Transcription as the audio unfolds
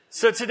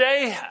So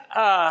today,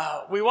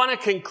 we want to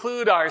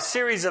conclude our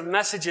series of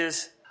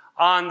messages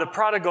on the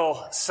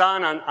prodigal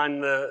son,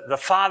 on the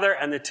father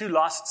and the two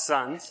lost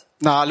sons.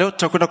 Na leo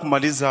tutakwenda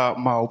kumaliza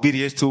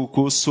mahubiri yetu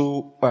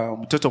kuhusu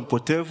mtoto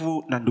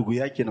mpotevu na ndugu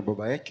yake na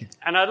baba yake.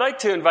 And I'd like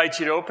to invite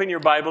you to open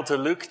your Bible to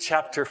Luke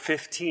chapter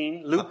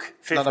 15. Luke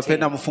 15. Na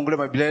napenda mfungule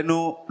Biblia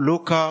yenu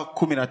Luka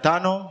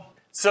 15.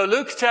 So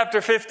Luke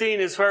chapter 15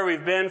 is where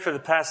we've been for the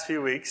past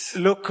few weeks.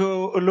 Luka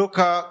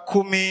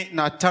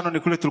 15 ni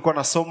kule tulikuwa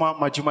nasoma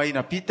majuma hii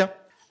inapita.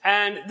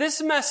 And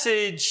this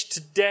message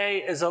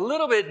today is a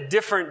little bit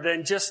different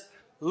than just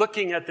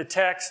looking at the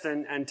text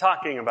and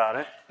talking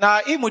about it. Na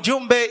hii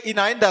mjumbe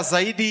inaenda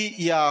zaidi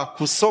ya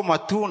kusoma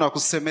tu na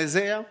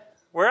kusemezea.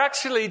 We're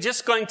actually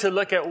just going to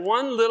look at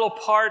one little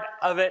part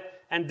of it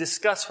and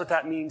discuss what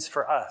that means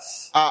for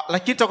us.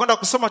 Lakini tutakwenda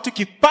kusoma tu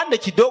kipande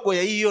kidogo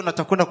ya hiyo na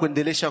tutakwenda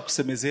kuendelesha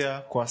kusemezea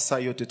kwa saa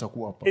yote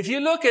itakuwa hapa. If you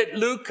look at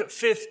Luke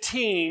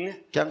 15,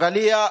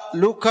 kiangalia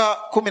Luka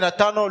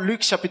 15,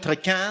 Luke chapitre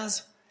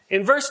 15,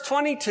 in verse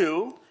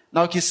 22,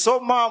 na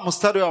ukisoma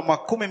mstari wa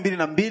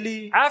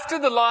 22,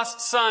 after the lost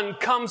son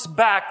comes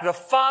back, the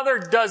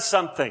father does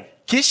something.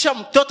 Kisha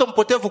mtoto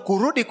mpotevu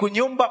kurudi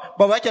kunyumba,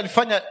 baba yake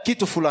alifanya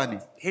kitu fulani.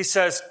 He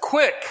says,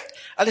 quick,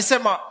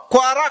 alisema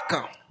kwa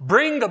haraka,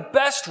 bring the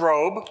best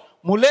robe,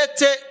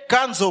 mulete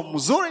kanzo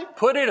mzuri,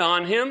 put it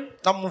on him,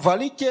 na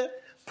mvalike,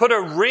 put a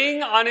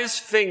ring on his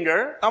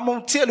finger, na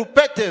mumtie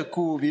lupete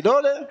ku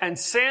vidole, and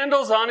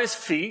sandals on his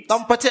feet, na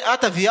mpate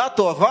hata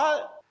viatu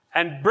avae,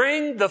 and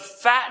bring the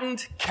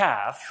fattened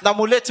calf, na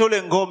mulete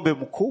ule ngombe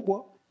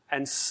mkubwa,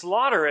 and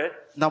slaughter it,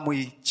 na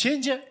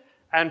muichinje,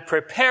 and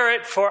prepare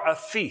it for a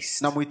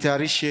feast. na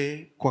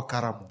muitayarishe kwa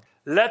karamu.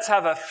 Let's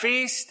have a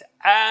feast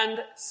and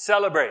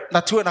celebrate.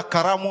 Na tuwe na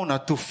karamu na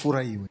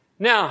tufurahiwe.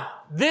 Now,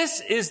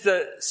 this is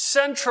the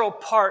central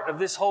part of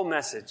this whole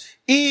message.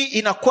 Hii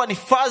inakuwa ni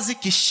fazi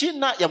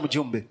kishina ya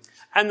mjumbe.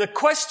 And the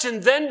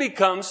question then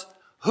becomes,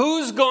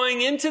 who's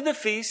going into the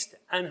feast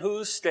and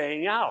who's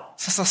staying out?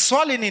 Sasa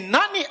swali ni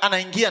nani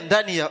anaingia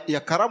ndani ya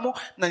karamu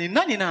na ni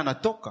nani na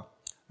anatoka?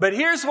 But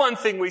here's one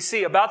thing we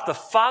see about the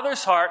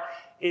Father's heart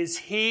is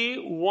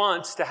he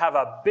wants to have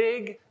a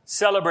big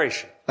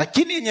celebration.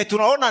 Lakini yenye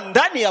tunaona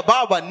ndani ya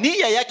baba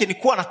nia yake ni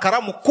kuwa na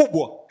karamu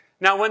kubwa.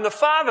 Now when the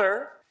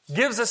Father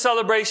gives a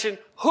celebration,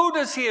 who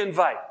does he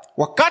invite?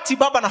 Wakati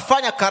baba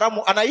anafanya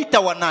karamu anaita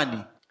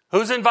wanani?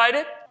 Who's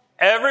invited?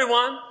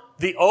 Everyone,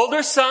 the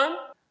older son,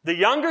 the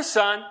younger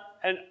son,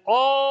 and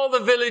all the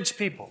village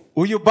people.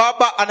 Huyu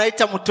baba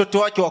anaita mtoto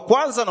wake wa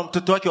kwanza na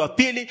mtoto wake wa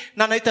pili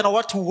na anaita na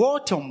watu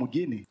wote wa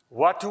mjini.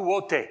 Watu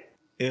wote.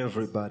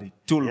 Everybody,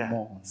 tout le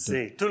monde.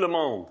 See, tout le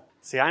monde.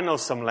 See, I know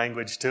some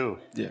language too.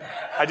 Yeah.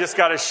 I just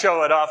got to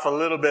show it off a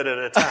little bit at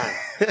a time.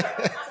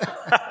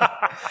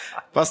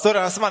 Pastor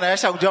anasema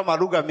anayasha kujua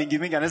malugha mingi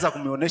anaweza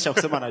kunionyesha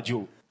kusema na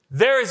juu.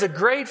 There is a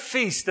great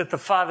feast that the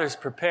Father's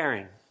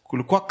preparing.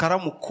 Kulikuwa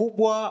karamu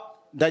kubwa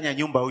ndani ya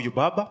nyumba huyu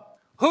baba.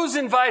 Who's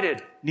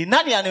invited? Ni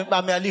nani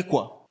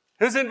amealikwa?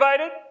 Who's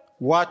invited?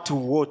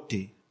 Watu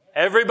wote.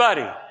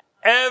 Everybody.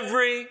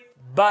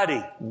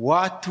 Everybody.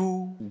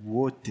 Watu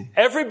wote.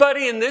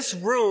 Everybody in this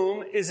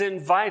room is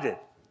invited.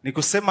 Ni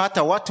kusema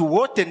hata watu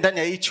wote ndani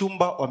ya hii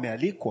chumba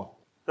wamealikwa.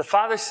 The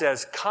Father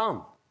says, come.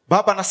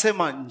 Baba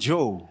anasema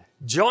njoo.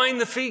 Join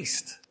the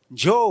feast.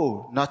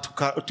 Njoo na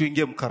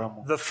tuingie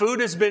mkaramu. The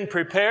food has been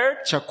prepared.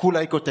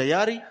 Chakula iko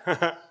tayari.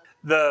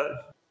 The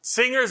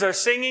singers are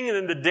singing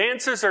and the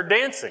dancers are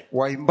dancing.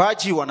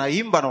 Waimbaji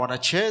wanaimba na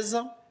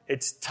wanacheza.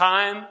 It's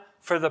time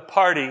for the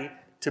party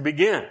to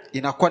begin.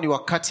 Inakuwa ni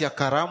wakati ya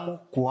karamu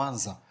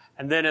kuanza.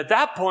 And then at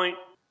that point,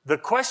 the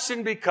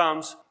question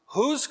becomes,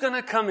 who's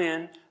going to come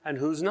in and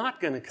who's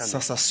not going to come in?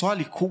 Sasa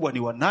swali kubwa ni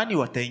wanani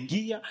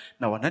wataingia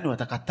na wanani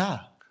watakataa?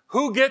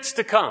 Who gets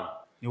to come?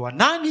 Ni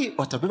wanani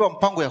watabeba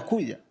mpango ya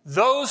kuja?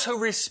 Those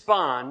who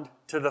respond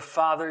to the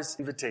Father's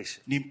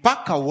invitation. Ni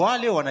mpaka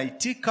wale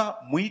wanaitika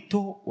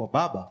mwito wa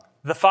baba.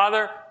 The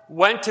Father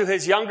went to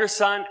his younger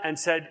son and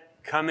said,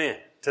 come in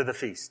to the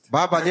feast.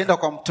 Baba alienda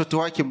kwa mtoto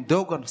wake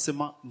mdogo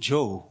anasema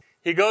njoo.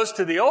 He goes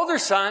to the older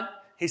son.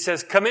 He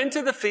says, come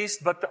into the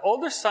feast. But the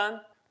older son,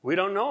 we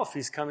don't know if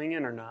he's coming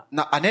in or not.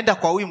 Na anaenda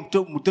kwa huyu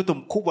mtoto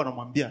mkubwa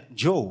anamwambia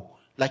njoo,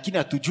 lakini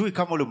hatujui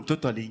kama ule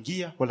mtoto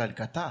aliingia wala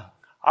alikataa.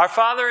 Our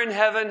Father in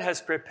heaven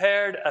has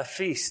prepared a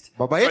feast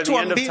Baba for yetu the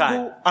wa end of time.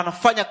 mbingu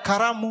anafanya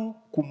karamu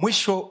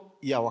kumwisho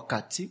ya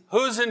wakati.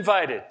 Who's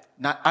invited?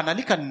 Na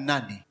analika ni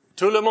nani?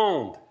 Tout le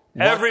monde.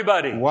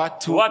 Everybody.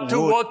 Watu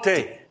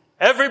wote.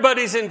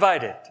 Everybody's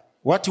invited.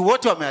 Watu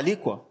wote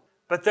wamealikwa.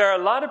 But there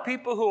are a lot of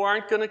people who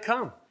aren't going to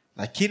come.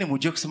 Lakini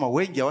mjue kusema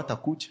wengi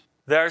hawatakuja.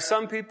 There are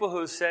some people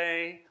who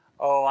say,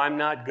 oh, I'm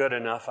not good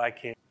enough, I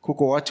can't.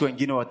 Kuko watu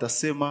wengine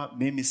watasema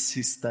mimi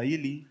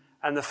sistahili.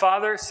 And the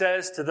Father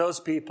says to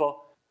those people,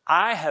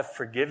 I have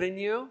forgiven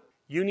you.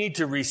 You need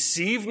to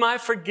receive my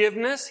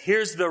forgiveness.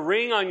 Here's the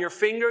ring on your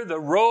finger, the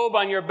robe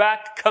on your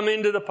back. Come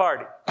into the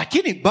party.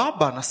 Lakini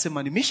baba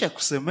anasema nimesha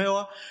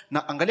kusemewa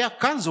na angalia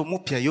kanzo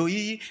mpya yo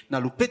hii na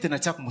lupete na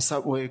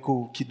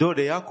chako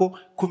kidole yako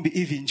kumbi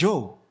hivi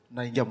njoo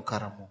na ingia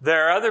mkaramu.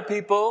 There are other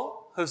people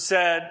who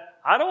said,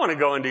 I don't want to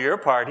go into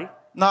your party.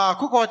 Na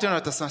kuko watu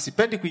wanatasema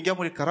sipendi kuingia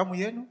mule karamu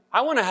yenu.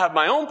 I want to have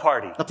my own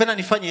party. Napenda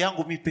nifanye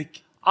yangu mimi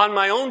peke. On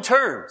my own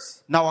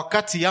terms. Na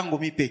wakati yangu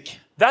mimi peke.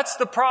 That's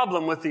the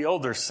problem with the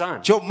older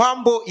son. Jo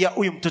mambo ya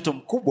huyu mtoto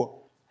mkubwa.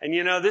 And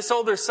you know, this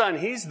older son,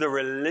 he's the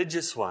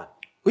religious one.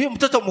 Huyu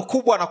mtoto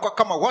mkubwa anakuwa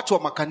kama watu wa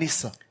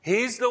makanisa.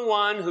 He's the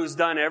one who's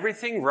done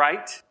everything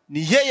right.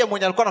 Ni yeye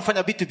mwenye alikuwa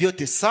anafanya vitu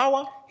vyote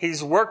sawa.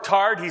 He's worked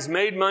hard, he's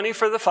made money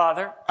for the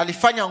father.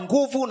 Alifanya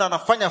nguvu na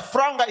anafanya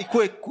franga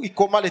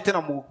ikomale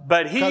tena mu.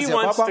 But he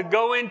wants to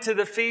go into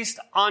the feast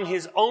on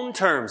his own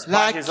terms,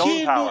 by his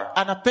own power.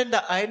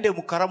 Anapenda aende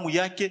mkaramu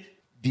yake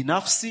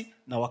binafsi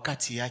na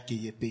wakati yake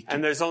yeye peke.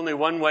 And there's only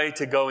one way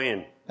to go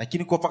in.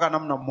 Lakini kwa paka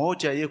namna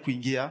moja yeye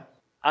kuingia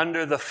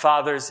under the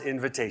Father's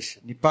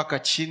invitation. Ni paka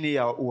chini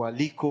ya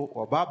ualiko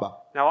wa Baba.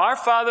 Now our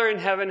Father in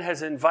heaven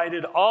has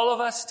invited all of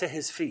us to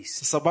his feast.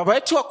 Sasa Baba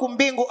yetu wa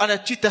mbingu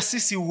anatuita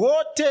sisi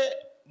wote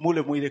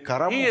mule mwile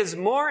karamu. He is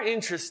more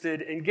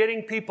interested in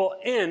getting people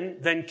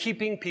in than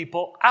keeping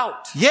people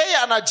out. Yeye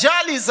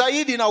anajali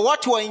zaidi na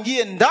watu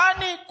waingie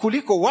ndani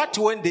kuliko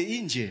watu waende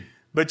nje.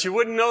 But you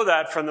wouldn't know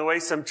that from the way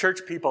some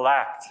church people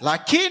act.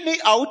 Lakini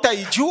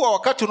hautaijua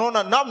wakati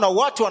unaona namna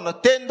watu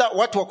wanatenda,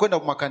 watu wakwenda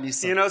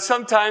makanisa. You know,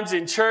 sometimes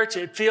in church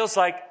it feels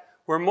like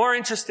we're more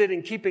interested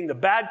in keeping the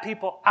bad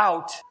people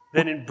out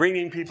than in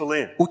bringing people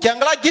in.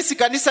 Ukiangalia jinsi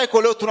kanisa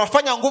iko leo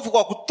tunafanya nguvu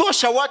kwa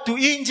kutosha watu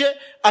nje,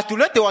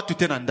 atulete watu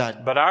tena ndani.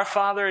 But our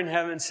Father in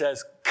heaven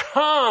says,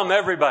 "Come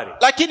everybody."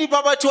 Lakini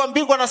Baba yetu wa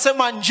mbingu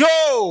anasema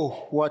njoo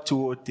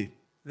watu wote.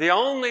 The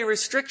only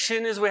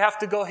restriction is we have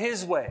to go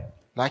his way.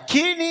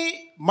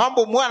 Lakini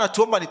mambo mwana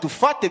anatuomba ni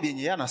tufuate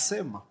benye yeye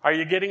anasema. Are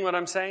you getting what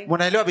I'm saying?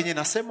 Mnaelewa benye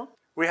nasema?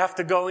 We have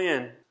to go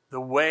in the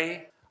way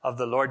of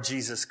the Lord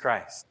Jesus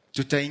Christ.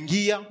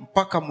 Tutaingia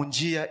mpaka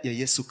munjia ya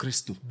Yesu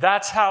Kristo.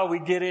 That's how we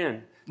get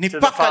in. Ni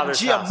mpaka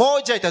njia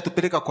moja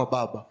itatupeleka kwa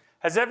Baba.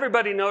 Has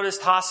everybody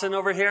noticed Hassan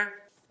over here?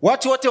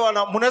 Watu wote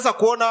mnaweza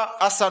kuona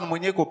Hassan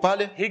mwenyeko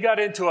pale. He got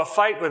into a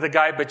fight with a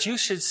guy, but you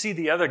should see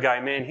the other guy,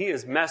 man. He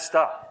is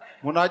messed up.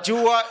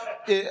 Mnajua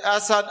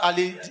Hassan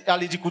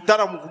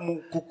alijikutana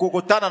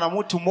kukokotana na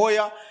mtu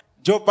moya,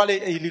 jo pale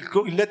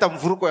ilileta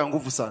mvuruko ya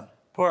nguvu sana.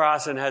 Poor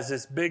Hassan has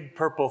this big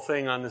purple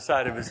thing on the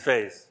side of his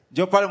face.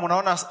 Jo pale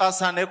mnaona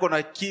Hassan yuko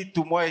na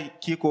kitu moya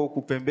kiko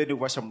kupembeni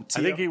washa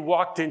mtia. I think he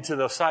walked into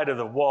the side of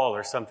the wall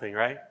or something,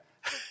 right?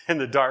 In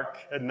the dark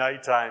at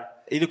night time.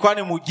 Ilikuwa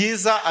ni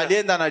mugiza,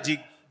 alienda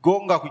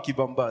anajigonga kwa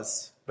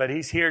kibambazi. But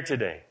he's here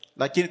today.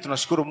 Lakini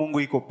tunashukuru Mungu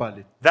iko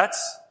pale.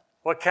 That's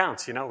what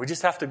counts, you know. We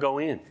just have to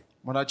go in.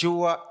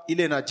 Mnajua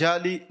ile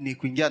najali ni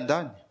kuingia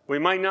ndani. We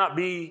might not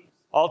be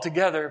all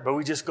together, but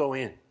we just go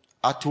in.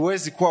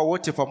 Hatuwezi kuwa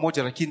wote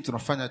pamoja, lakini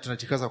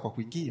tunajikaza kwa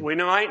kuingia. We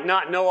might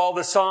not know all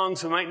the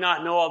songs, we might not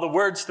know all the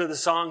words to the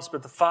songs,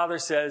 but the Father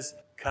says,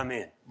 "Come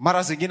in."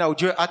 Mara zingine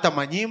ujue hata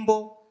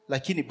manyimbo,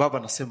 lakini Baba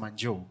anasema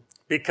njoo.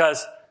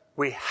 Because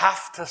we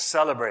have to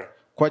celebrate.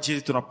 Kwa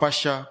ajili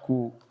tunapasha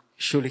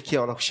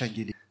kushughulikia wala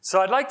kushangilia.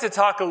 So I'd like to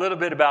talk a little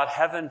bit about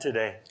heaven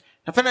today.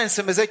 Napenda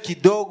nisemeze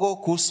kidogo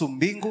kuhusu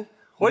mbingu.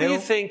 What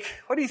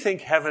do you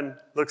think heaven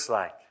looks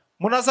like?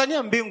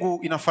 Mnazania mbingu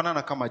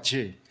inafanana kama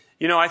je?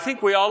 You know, I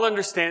think we all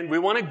understand we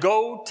want to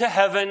go to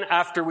heaven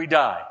after we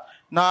die.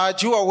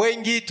 Najua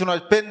wengi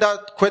tunapenda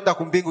kwenda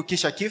kumbingu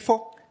kisha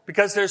kifo.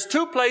 Because there's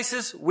two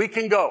places we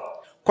can go.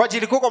 Kwa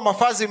ajili kuko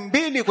mafazi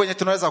mbili kwenye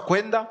tunaweza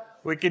kwenda.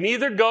 We can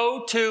either go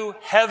to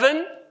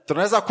heaven,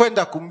 tunaweza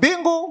kwenda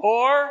kumbingu,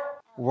 or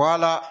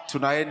wala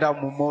tunaenda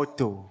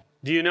mumoto.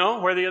 Do you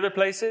know where the other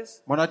place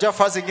is? Mnajua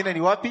fazi nyingine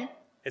ni wapi?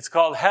 It's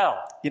called hell.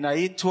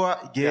 Inaitwa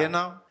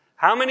Gehenna.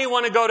 How many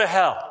want to go to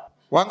hell?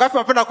 Wangapi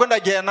wanapenda kwenda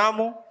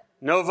Gehenamu?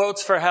 No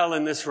votes for hell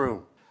in this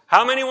room.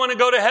 How many want to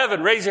go to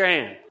heaven? Raise your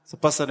hand. So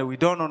Pastor, we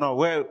don't know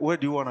where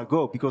do you want to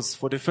go? Because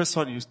for the first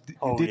one you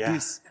did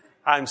this.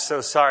 I'm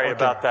so sorry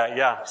about that.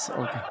 Yeah.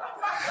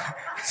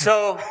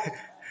 So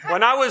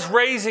when I was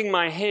raising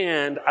my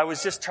hand, I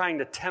was just trying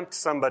to tempt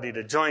somebody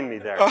to join me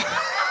there.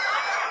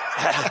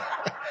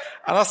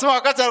 Anasema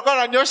wakati alikuwa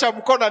ananyosha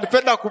mkono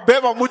alipenda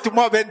kubeba mtu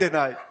mmoja bende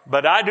naye.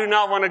 But I do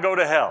not want to go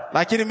to hell.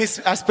 Lakini mimi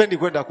asipendi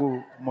kwenda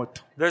ku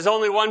moto. There's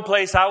only one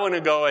place I want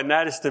to go, and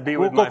that is to be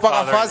with my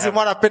Father. Uko fazi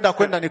mwana napenda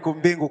kwenda ni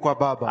kumbingu kwa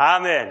Baba.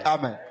 Amen.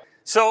 Amen.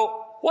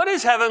 So, what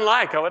is heaven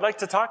like? I would like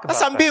to talk about that.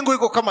 Sasa mbingu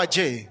iko kama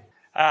je?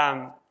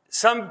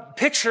 Some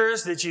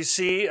pictures that you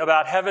see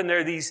about heaven, there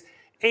are these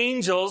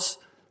angels,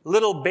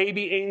 little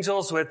baby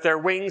angels with their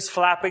wings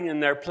flapping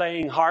and they're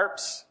playing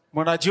harps.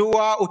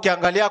 Mnajua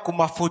ukiangalia kwa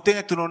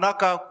mafuta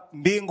tunaonaka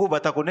mbingu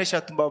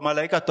batakonesha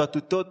malaika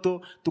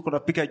tutoto tuko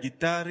napiga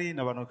gitari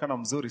na wanaonekana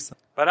mzuri sana.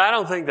 But I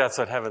don't think that's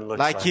what heaven looks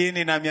like.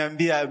 Lakini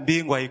namiambia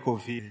mbingu haiko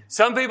vile.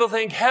 Some people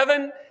think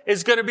heaven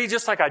is going to be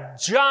just like a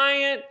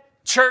giant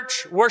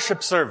church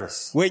worship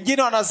service.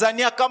 Wengine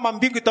wanazania kama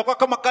mbingu itakuwa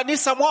kama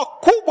kanisa moja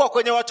kubwa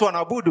kwenye watu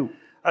wanaabudu.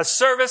 A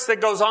service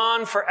that goes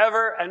on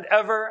forever and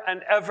ever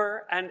and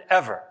ever and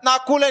ever. Na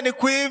kule ni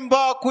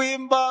kuimba.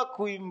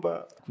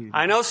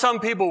 I know some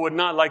people would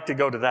not like to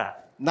go to that.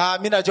 Na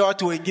mimi najua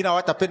watu wengine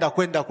hawatapenda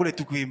kwenda kule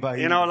tu kuimba.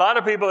 You know, a lot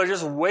of people are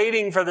just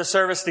waiting for the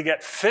service to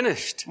get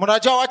finished.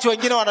 Mnajua watu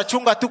wengine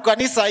wanachunga tu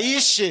kanisa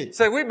ishe.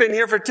 Say, we've been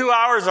here for 2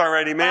 hours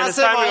already, man. It's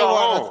time to go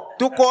home.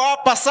 Tuko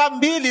hapa saa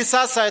 2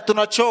 sasa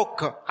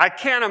tunachoka. I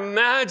can't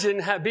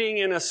imagine being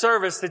in a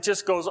service that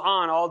just goes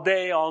on all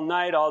day, all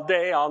night, all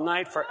day, all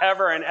night,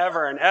 forever and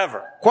ever and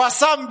ever. Kwa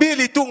saa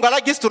 2 tu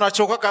ngalagi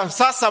tunachoka.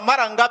 Sasa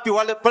mara ngapi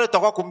wale pale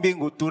tutakuwa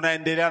kumbingu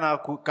tunaendelea na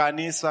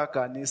kanisa.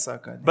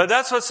 But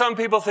that's what some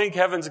people think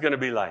heaven's going to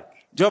be like.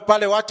 Jo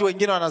pale watu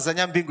wengine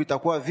wanazania mbingu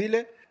itakuwa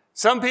vile.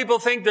 Some people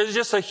think there's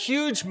just a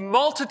huge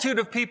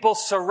multitude of people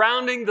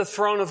surrounding the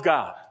throne of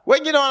God.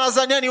 Wengine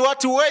wanazania ni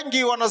watu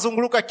wengi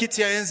wanazunguruka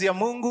kiti ya enzi ya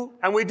Mungu.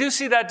 And we do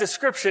see that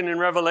description in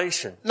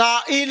Revelation.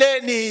 Na ile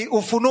ni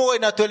Ufunuo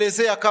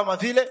inatuelezea kama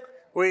vile.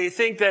 We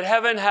think that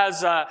heaven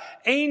has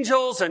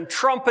angels and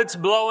trumpets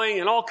blowing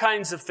and all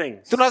kinds of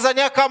things.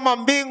 Tunazania kama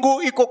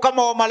mbingu iko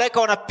kama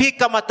wamalaika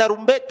wanapika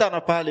matarumbeta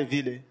na pale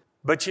vile.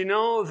 But you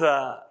know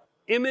the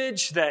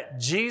image that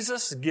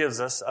Jesus gives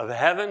us of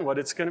heaven, what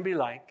it's going to be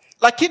like.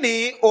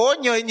 Lakini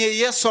onyo yenye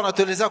Yesu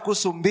anatuelezea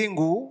kuhusu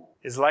mbingu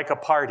is like a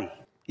party.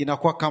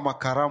 Inakuwa kama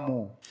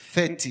karamu,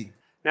 feti.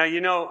 Now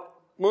you know,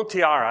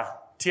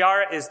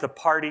 Tiara is the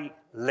party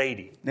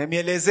lady.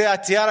 Nemielezea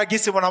Tiara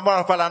gisi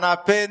mwanamwana pala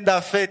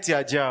anapenda feti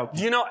ajabu.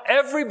 You know,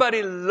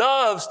 everybody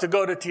loves to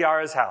go to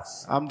Tiara's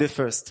house. I'm the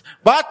first.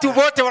 Batu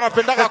wote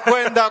wanapendaka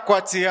kwenda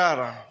kwa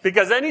Tiara.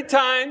 Because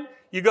anytime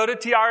you go to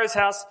Tiara's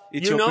house,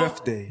 it's you know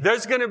birthday.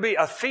 There's going to be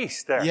a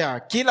feast there. Yeah,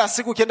 kila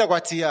siku kienda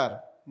kwa Tiara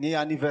ni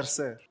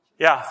anniversary.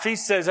 Yeah,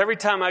 feast says every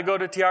time I go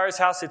to Tiara's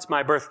house, it's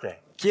my birthday.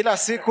 Kila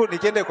siku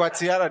nikiende kwa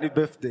Tiara ni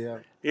birthday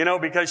yangu. You know,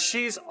 because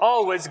she's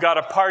always got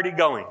a party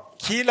going.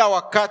 Kila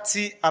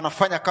wakati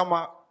anafanya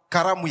kama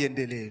karamu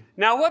iendelee.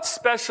 Now what's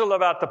special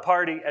about the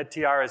party at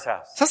Tiara's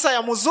house? Sasa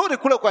ya mzuri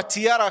kule kwa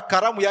Tiara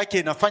karamu yake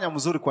inafanya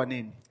mzuri kwa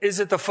nini? Is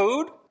it the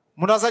food?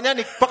 Mnazania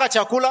ni paka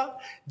chakula?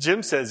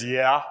 Jim says,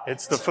 yeah,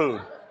 it's the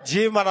food.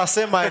 Jim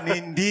anasema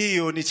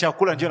ni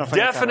chakula ndio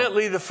nafanya.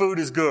 Definitely the food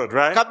is good,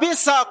 right?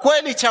 Kabisa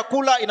kweli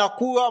chakula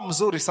inakuwa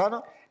mzuri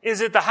sana.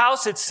 Is it the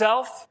house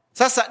itself?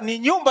 Sasa ni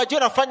nyumba ndio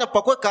inafanya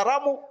pakwe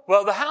karamu?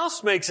 Well, the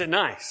house makes it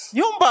nice.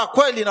 Nyumba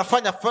kweli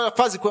inafanya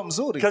fazi kwa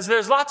mzuri. Because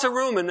there's lots of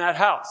room in that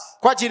house.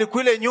 Kwa ajili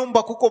kule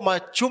nyumba kuko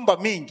machumba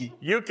mingi.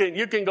 You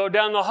can go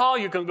down the hall,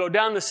 you can go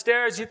down the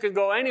stairs, you can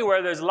go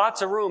anywhere. There's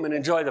lots of room and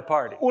enjoy the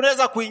party.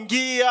 Unaweza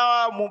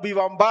kuingia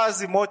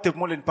mubibambazi mote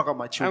mule mpaka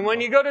machumba. And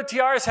when you go to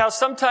Tiara's house,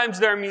 sometimes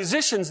there are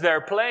musicians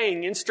there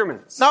playing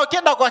instruments. Na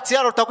ukienda kwa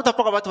Tiara utakuta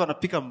paka watu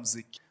wanapika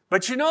muziki.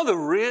 But you know the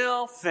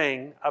real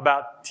thing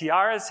about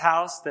Tiara's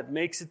house that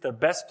makes it the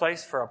best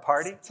place for a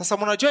party? Sasa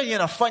mnajua yeye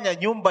anafanya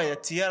nyumba ya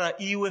Tiara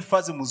iwe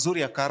fazi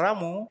mzuri ya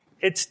karamu.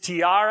 It's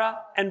Tiara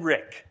and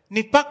Rick.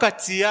 Ni paka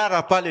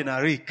Tiara pale na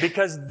Rick.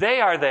 Because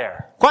they are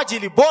there. Kwa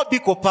ajili Bobby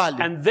ko pale.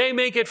 And they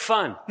make it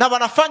fun. Na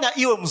wanafanya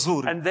iwe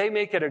mzuri. And they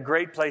make it a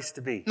great place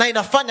to be. Na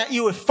inafanya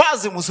iwe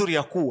fazi mzuri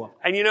ya kuwa.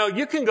 And you know,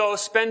 you can go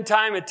spend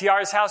time at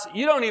Tiara's house.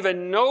 You don't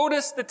even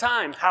notice the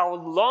time, how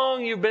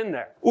long you've been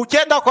there.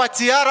 Ukienda kwa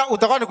Tiara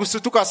utakuwa ni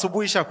kusutuka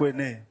asubuhi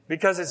shakwenee.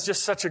 Because it's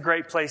just such a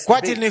great place to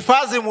kwa be. ajili ni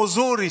fazi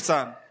mzuri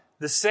sana.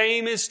 The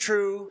same is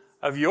true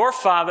of your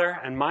Father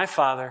and my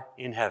Father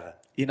in heaven.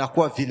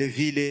 Inakuwa vile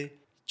vile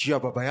juu ya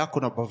baba yako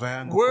na baba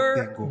yangu kwa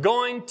We're mbingu.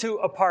 going to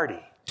a party.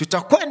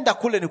 Tutakwenda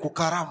kule ni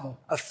kukaramu.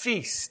 A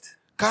feast.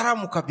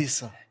 Karamu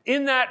kabisa.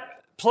 In that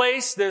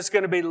place, there's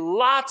going to be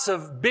lots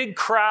of big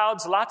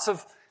crowds,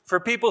 for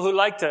people who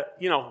like to,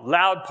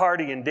 loud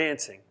party and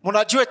dancing.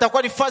 Mnajua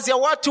itakuwa ni fazi ya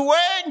watu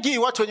wengi,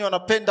 watu wenye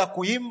wanapenda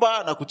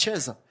kuimba na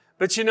kucheza.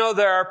 But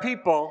there are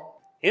people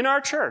in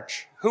our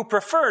church who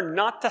prefer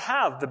not to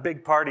have the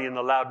big party and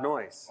the loud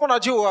noise.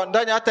 Unajua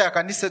ndani hata ya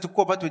kanisa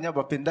tuko watu wenye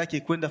wapendake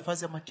kwenda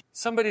fazi ya maki.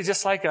 Somebody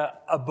just like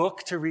a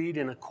book to read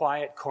in a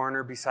quiet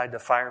corner beside the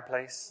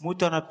fireplace.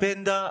 Mtu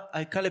anapenda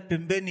aikale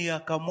pembeni ya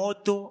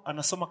kamoto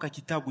anasoma ka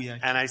kitabu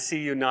yake. And I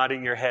see you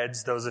nodding your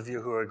heads, those of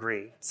you who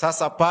agree.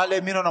 Sasa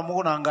pale mimi na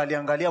Mungu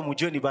naangalia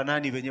mjue ni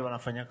banani wenyewe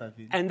wanafanyaka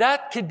vile. And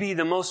that could be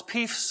the most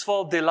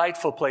peaceful,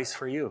 delightful place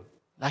for you.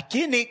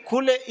 Lakini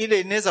kule ile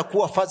inaweza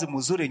kuwa fazi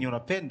mzuri yenye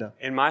unapenda.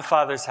 In my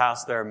Father's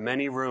house there are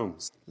many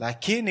rooms.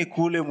 Lakini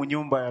kule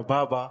mnyumba ya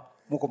baba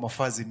muko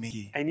mafazi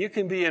mingi. And you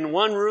can be in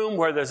one room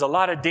where there's a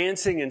lot of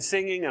dancing and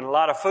singing and a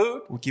lot of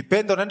food.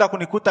 Ukipenda unaenda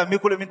kunikuta mimi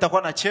kule mimi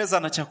nitakuwa nacheza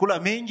na chakula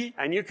mingi.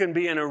 And you can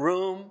be in a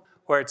room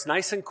where it's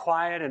nice and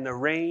quiet and the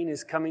rain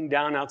is coming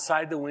down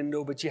outside the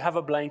window, but you have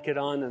a blanket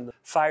on and the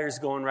fire's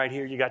going right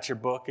here. You got your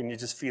book and you're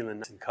just feeling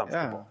nice and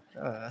comfortable.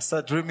 I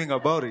start dreaming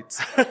about it.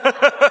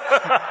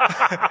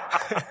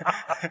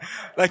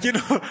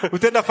 Lakini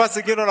utenda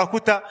fasi ngine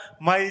unakuta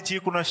maji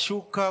kuna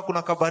shuka,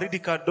 kuna kabaridi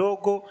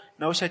kadogo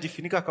na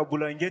ushajifunika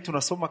kabulangeti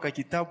unasoma ka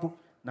kitabu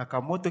na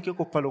kamoto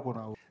kiko pale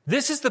kuna.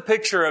 This is the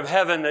picture of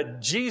heaven that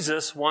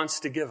Jesus wants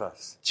to give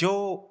us.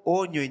 Jo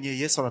onyo yenye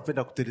Yesu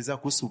anapenda kutuelezea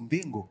kuhusu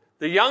mbingu.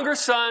 The younger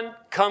son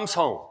comes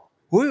home.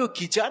 Huyo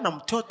kijana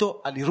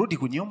mtoto alirudi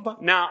kunyumba.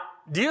 Now,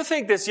 do you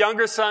think this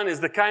younger son is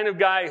the kind of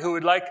guy who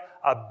would like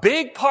a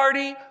big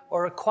party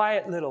or a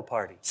quiet little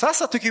party?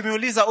 Sasa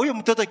tukimuuliza huyu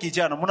mtoto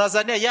kijana,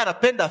 mnadhania yeye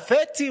anapenda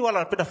feti wala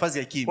anapenda fazi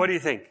ya kimya? What do you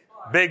think?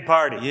 Big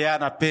party. Yeye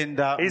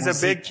anapenda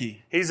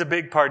muziki. He's a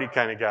big party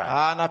kind of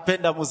guy.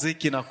 Anapenda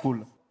muziki na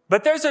kula.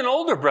 But there's an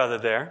older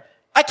brother there.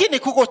 Lakini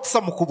kuko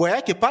tsa mkubwa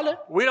yake pale.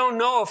 We don't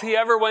know if he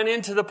ever went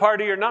into the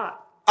party or not.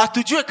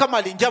 Atujue kama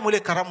aliingia mule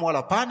karamu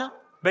wala pana.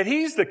 But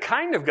he's the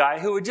kind of guy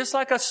who would just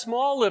like a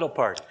small little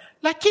party.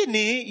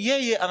 Lakini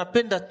yeye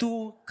anapenda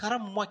tu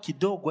karamu mwa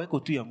kidogo, iko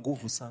tu ya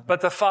nguvu sana.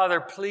 But the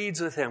father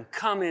pleads with him,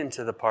 come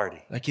into the party.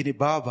 Lakini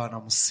baba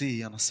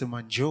anamsihi,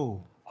 anasema njoo.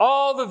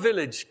 All the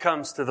village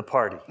comes to the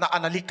party. Na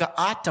analika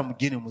hata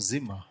mgeni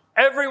mzima.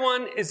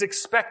 Everyone is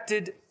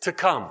expected to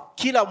come.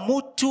 Kila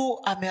mtu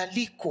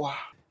amealikwa.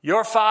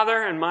 Your father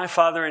and my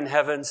father in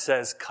heaven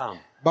says come.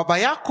 Baba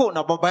yako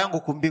na baba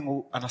yangu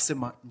kumbingu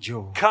anasema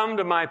njoo. Come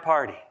to my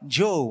party.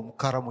 Njoo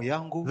mkaramu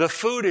yangu. The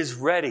food is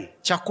ready.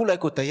 Chakula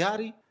iko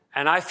tayari.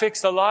 And I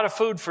fixed a lot of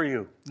food for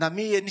you. Na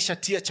mie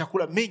nishatia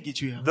chakula mingi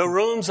juu yako. The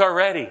rooms are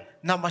ready.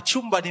 Na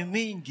machumba ni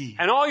mingi.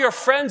 And all your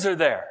friends are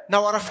there.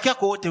 Na warafiki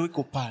yako wote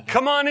wiko pale.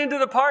 Come on into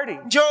the party.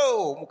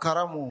 Njoo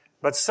mkaramu.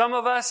 But some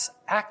of us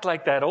act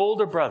like that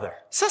older brother.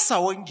 Sasa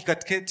wengi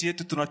katikati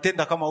yetu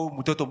tunatenda kama huyu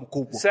mtoto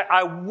mkubwa. Say,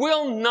 I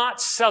will not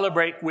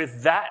celebrate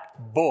with that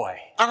boy.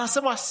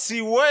 Anasema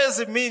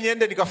siwezi mimi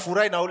niende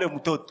nikafurahi na ule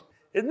mtoto.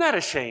 Isn't that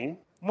a shame?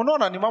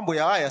 Mnaona ni mambo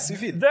ya haya si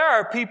vile? There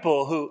are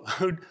people who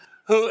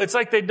it's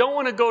like they don't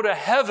want to go to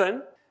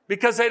heaven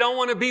because they don't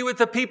want to be with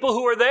the people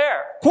who are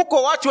there.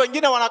 Kuko watu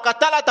wengine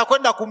wanakatala hata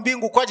kwenda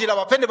kumbingu kwa ajili ya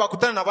wapende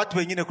bakutane na watu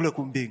wengine kule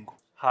kumbingu.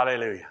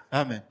 Hallelujah.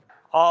 Amen.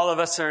 All of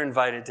us are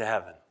invited to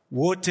heaven.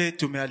 Wote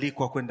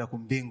tumealikwa kwenda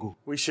kumbingu.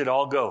 We should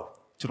all go.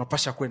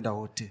 Tunapasha kwenda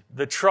wote.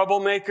 The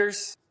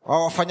troublemakers,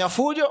 wafanya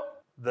fujo,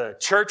 the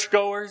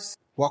churchgoers,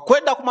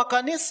 wakwenda kwa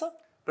makanisa,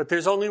 but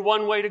there's only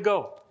one way to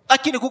go.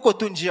 Lakini kuko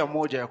tu njia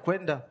moja ya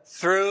kwenda.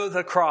 Through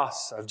the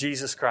cross of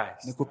Jesus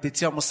Christ. Ni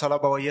kupitia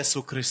msalaba wa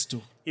Yesu Kristo.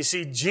 You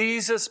see,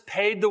 Jesus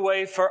paid the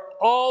way for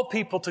all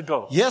people to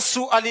go.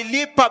 Yesu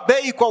alilipa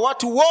bei kwa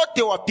watu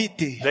wote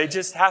wapite. They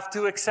just have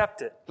to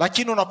accept it.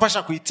 Lakini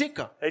unapasha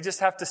kuitika. They just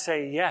have to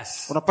say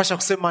yes. Unapasha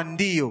kusema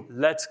ndio.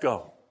 Let's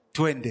go.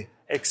 Twende.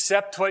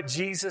 Accept what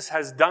Jesus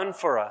has done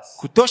for us.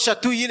 Kutosha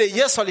tu ile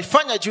Yesu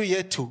alifanya juu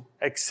yetu.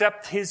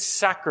 Accept his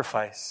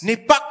sacrifice. Ni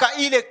paka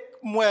ile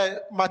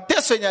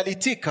mateso yenye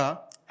alitika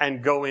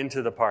and go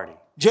into the party.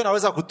 Je,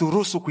 naweza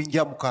kuturuhusu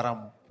kuingia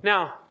mkaramu.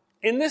 Now,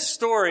 in this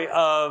story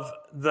of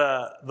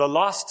the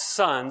lost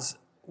sons,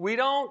 we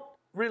don't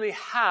really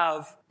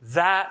have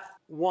that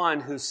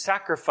one who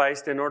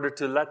sacrificed in order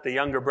to let the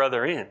younger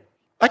brother in.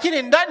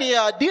 Lakini ndani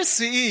ya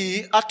hadithi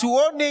hii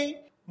atuone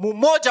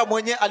mmoja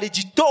mwenye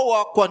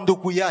alijitoa kwa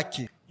ndugu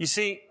yake. You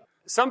see,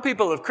 some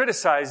people have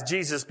criticized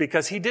Jesus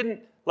because he didn't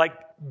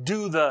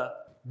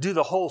do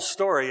the whole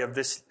story of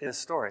this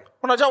story.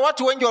 Unajua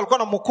watu wengi walikuwa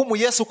na mhukumu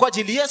Yesu kwa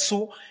ajili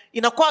Yesu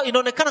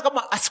inaonekana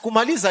kama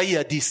asikumaliza hii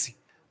hadithi.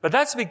 But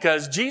that's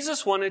because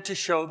Jesus wanted to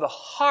show the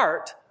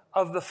heart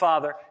of the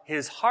Father,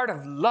 his heart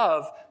of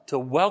love to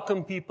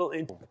welcome people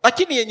in.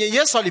 Lakini yenye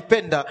Yesu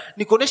alipenda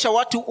ni kuonesha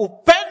watu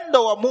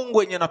upendo wa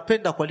Mungu yenye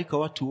anapenda kualika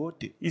watu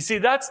wote. You see,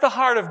 that's the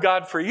heart of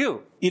God for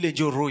you. Ile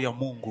ndio roho ya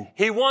Mungu.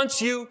 He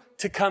wants you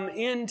to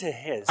come into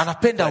his.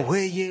 Anapenda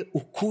wewe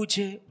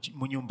ukuje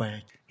mnyumba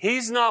yake.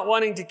 He's not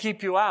wanting to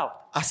keep you out.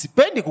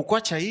 Asipendi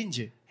kukuacha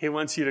nje. He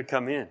wants you to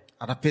come in.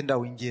 Anapenda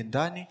uingie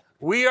ndani.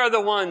 We are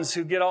the ones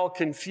who get all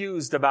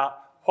confused about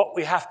what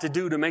we have to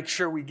do to make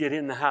sure we get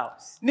in the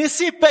house. Ni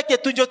si peke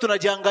tu ndio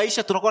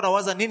tunajihangaisha, tunakuwa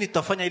nawaza nini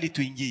tutafanya ili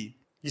tuingie.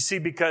 You see,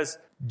 because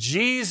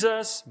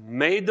Jesus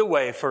made the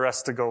way for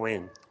us to go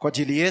in. Kwa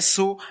ajili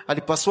Yesu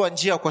alipasua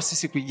njia kwa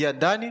sisi kuingia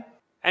ndani.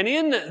 And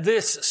in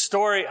this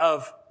story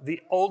of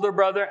the older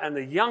brother and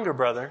the younger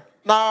brother,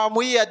 na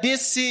mwi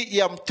hadithi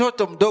ya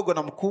mtoto mdogo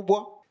na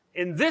mkubwa,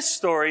 in this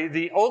story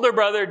the older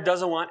brother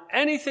doesn't want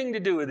anything to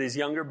do with his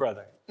younger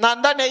brother. Na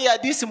ndani ya hii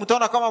hadithi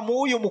mtaona kama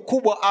huyu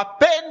mkubwa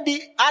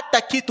apendi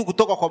hata kitu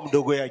kutoka kwa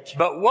mdogo yake.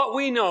 But what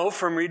we know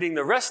from reading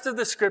the rest of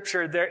the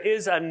scripture, there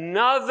is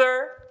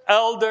another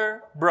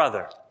elder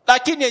brother.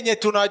 Lakini yenye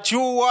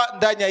tunajua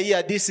ndani ya hii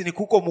hadithi ni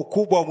kuko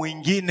mkubwa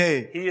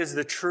mwingine. He is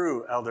the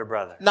true elder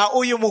brother. Na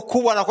huyu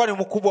mkubwa anakuwa ni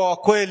mkubwa wa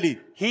kweli.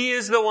 He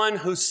is the one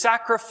who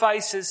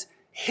sacrifices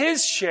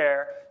his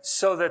share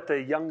so that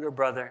the younger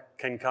brother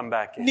can come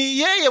back in. Ni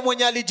yeye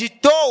mwenye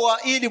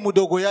alijitoa ili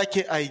mdogo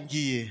yake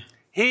aingie.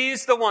 He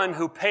is the one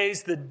who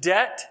pays the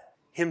debt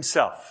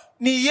himself.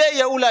 Ni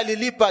yeye ule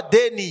alilipa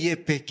deni ye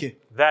peke.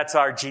 That's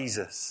our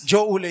Jesus.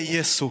 Jo ule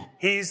Yesu.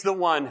 He's the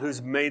one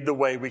who's made the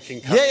way we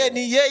can come yeye in.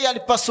 Ni yeye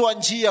alipasua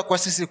njia kwa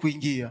sisi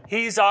kuingia.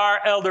 He's our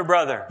elder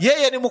brother.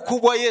 Yeye ni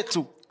mkubwa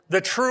yetu.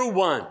 The true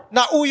one.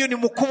 Na huyu ni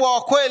mkubwa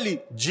wa kweli.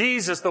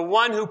 Jesus, the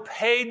one who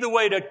paid the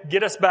way to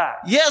get us back.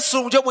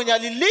 Yesu ndio mwenye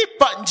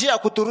alilipa njia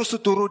kuturuhusu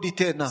turudi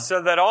tena.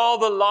 So that all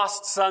the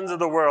lost sons of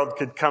the world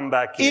could come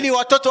back in. Ili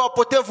watoto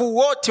wapotevu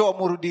wote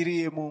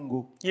wamurudirie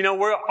Mungu. You know,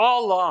 we're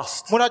all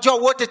lost. Mnajua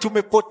wote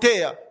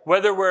tumepotea.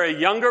 Whether we're a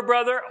younger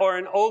brother or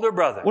an older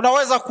brother.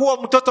 Unaweza kuwa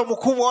mtoto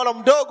mkubwa wala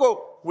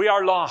mdogo. we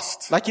are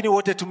lost. lakini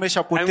wote And we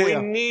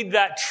tumeshapotea. need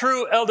that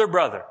true elder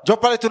brother Ndio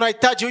pale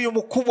tunahitaji huyu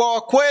mkubwa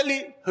wa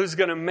kweli who's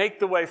going to make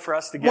the way for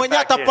us to get mwenye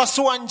back in.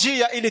 atapasua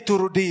njia ili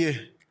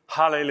turudie.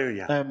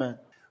 Hallelujah. Amen.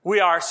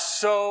 We are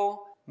so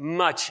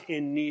much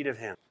in need of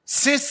him.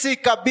 Sisi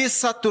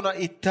kabisa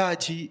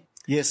tunahitaji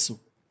Yesu.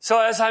 So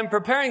as I'm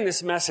preparing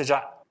this message,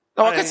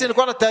 Na wakati I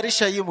nilikuwa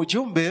natayarisha hii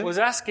mjumbe, was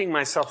asking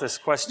myself this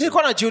question.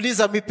 nilikuwa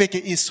najiuliza mimi peke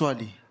hii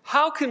swali.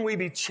 How can we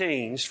be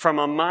changed from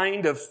a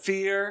mind of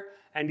fear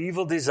and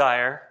evil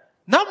desire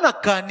Namna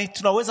gani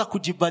tunaweza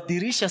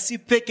kujibadilisha si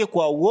peke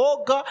kwa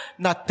woga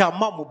na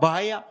tamaa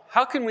mbaya?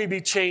 How can we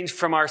be changed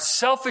from our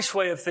selfish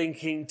way of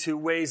thinking to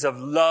ways of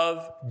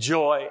love,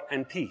 joy,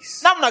 and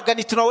peace? Namna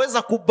gani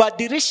tunaweza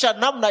kubadilisha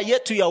namna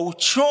yetu ya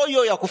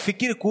uchoyo ya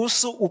kufikiri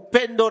kuhusu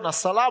upendo na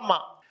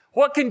salama?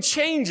 What can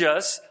change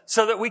us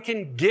so that we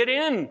can get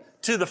in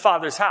to the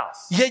Father's house?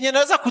 Yenye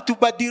inaweza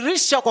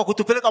kutubadilisha kwa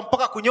kutupeleka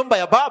mpaka kunyumba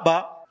ya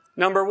Baba.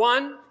 Number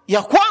one,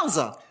 Ya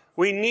kwanza,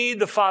 we need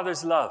the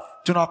Father's love.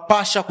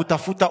 tunapasha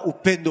kutafuta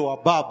upendo wa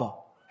Baba.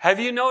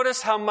 Have you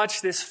noticed how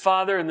much this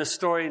father in the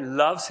story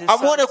loves his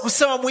Amuone son?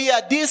 kusema mwi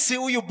hadithi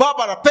huyu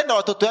baba anapenda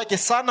watoto yake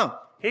sana.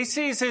 He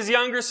sees his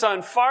younger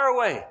son far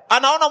away,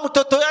 Anaona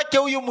mtoto yake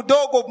huyu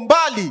mdogo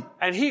mbali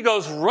and he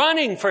goes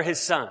running for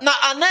his son.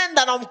 na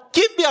anaenda na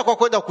mkimbia kwa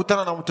kwenda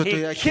kukutana na mtoto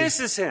He yake.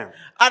 kisses him.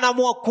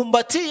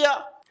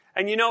 Anamwakumbatia.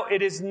 And you know,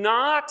 it is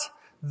not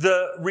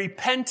the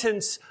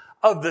repentance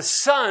of the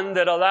son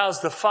that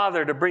allows the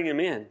father to bring him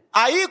in.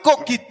 Haiko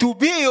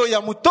kitubio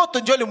ya mtoto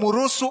ndio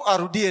limuruhusu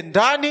arudie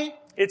ndani,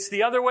 It's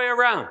the other way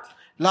around.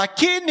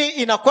 lakini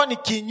inakuwa ni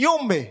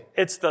kinyume.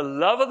 It's the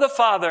love of the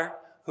father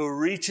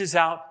who reaches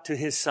out to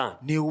his son.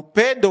 Ni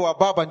upendo wa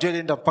baba ndio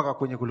ilienda mpaka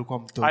kwenye kulikuwa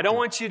I don't mtoto.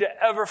 want you to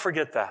ever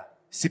forget that.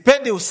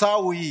 Sipendi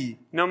usahau hii.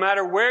 No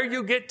matter where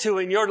you get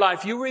to in your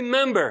life, you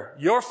remember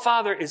your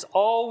father is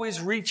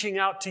always reaching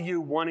out to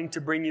you, wanting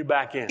to bring you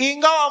back in.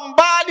 Ingawa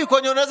mbali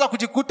kwenye unaweza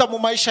kujikuta mu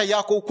maisha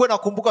yako, ukuwe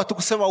nakumbuka tu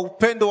kusema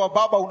upendo wa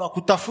baba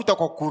unakutafuta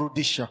kwa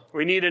kurudisha.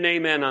 We need an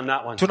amen on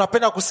that one.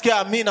 Tunapenda kusikia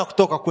amina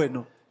kutoka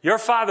kwenu. Your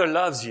father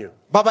loves you.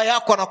 Baba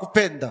yako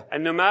anakupenda.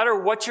 And no matter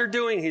what you're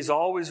doing, he's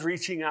always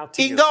reaching out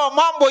to you. Ingawa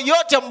mambo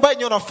yote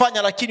ambayo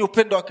unafanya, lakini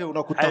upendo wake As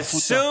unakutafuta.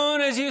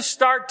 soon as you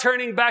start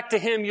turning back to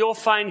him, you'll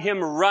find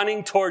him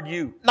running toward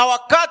you. Na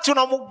wakati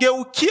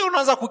unamgeukia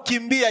unaanza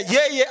kukimbia,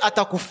 yeye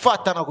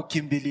atakufuata na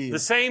kukimbilia. The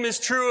same is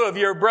true of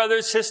your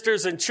brothers,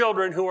 sisters, and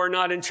children who are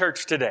not in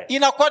church today.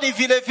 Inakuwa ni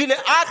vile vile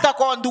hata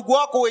kwa ndugu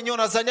wako wenyewe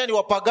unazania ni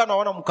wapagana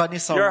wana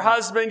mkanisa. Your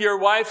husband,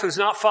 your wife who's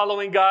not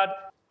following God,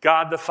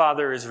 God the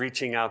Father is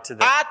reaching out to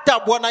them. Hata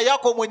bwana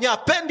yako mwenyewe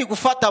apendi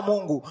kufuata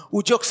Mungu,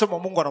 ujue kusema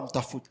Mungu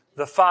anamtafuta.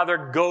 The Father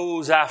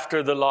goes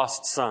after the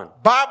lost son.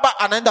 Baba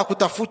anaenda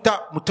kutafuta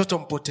mtoto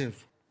mpotevu.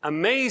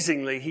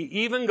 Amazingly,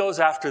 he even goes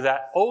after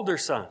that older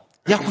son.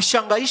 Ya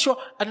kushangaishwa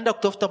anaenda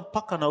kutafuta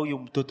mpaka na huyo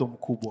mtoto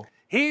mkubwa.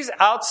 He's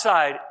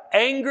outside,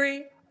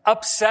 angry,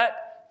 upset,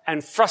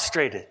 and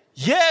frustrated.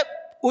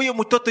 Huyo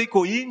mtoto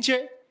iko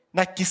nje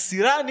na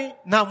kisirani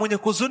na mwenye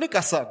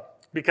kuzunika sana.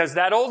 Because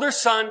that older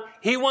son,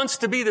 he wants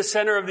to be the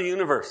center of the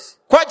universe.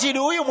 Kwa ajili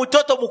huyu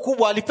mtoto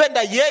mkubwa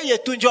alipenda yeye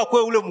tu ndio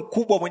akwe ule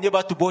mkubwa mwenye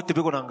watu wote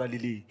biko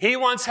naangalilia. He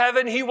wants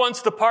heaven, he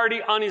wants the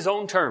party on his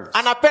own terms.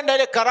 Anapenda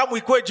ile karamu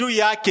ikuwe juu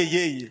yake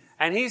yeye.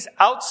 And he's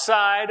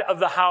outside of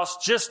the house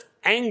just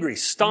angry, Na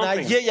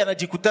stomping. yeye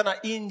anajikutana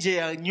nje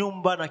ya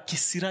nyumba na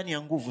kisirani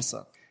ya nguvu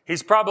sana.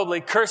 He's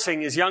probably cursing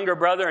his younger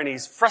brother and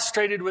he's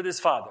frustrated with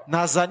his father.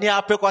 Na zania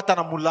hapo kwa hata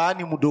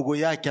anamlaani mdogo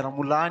yake,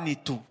 anamlaani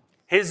tu.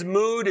 His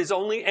mood is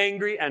only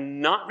angry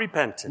and not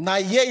repentant. Na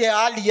yeye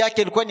hali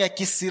yake ilikuwa ni ya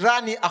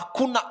kisirani,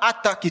 hakuna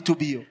hata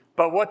kitubio.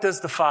 But what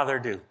does the father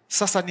do?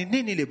 Sasa ni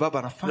nini ile baba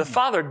The anafanya?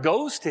 father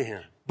goes to him.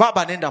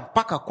 Baba anaenda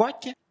mpaka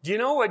kwake. Do you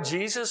know what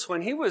Jesus,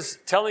 when he was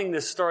telling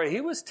this story,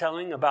 he was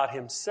telling about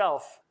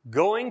himself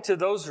going to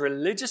those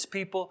religious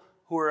people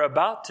who were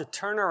about to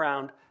turn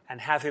around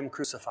and have him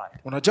crucified.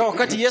 Unajua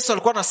wakati Yesu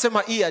alikuwa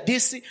anasema hii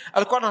hadithi,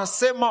 alikuwa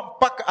anasema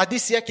mpaka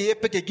hadithi yake yeye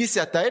peke gisi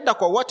ataenda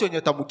kwa watu wenye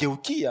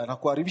watamgeukia na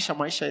kuharibisha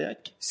maisha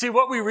yake. See,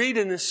 what we read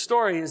in this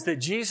story is that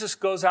Jesus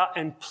goes out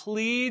and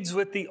pleads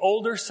with the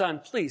older son,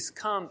 please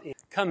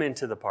come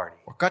into the party.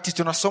 Wakati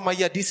tunasoma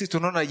hii hadithi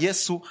tunaona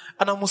Yesu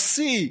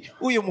anamsihi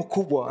huyo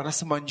mkubwa,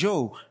 anasema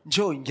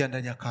njoo ingia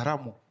ndani ya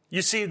karamu.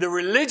 You see, the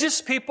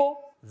religious people,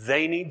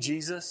 they need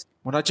Jesus.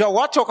 Unajua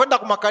watu wakwenda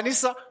kwa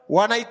makanisa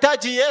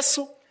wanahitaji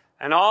Yesu.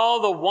 And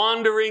all the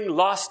wandering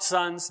lost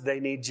sons, they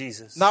need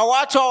Jesus. Na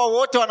watu hao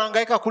wote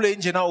wanahangaika kule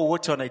nje, nao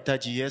wote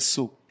wanahitaji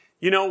Yesu.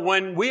 You know,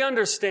 when we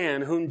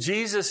understand whom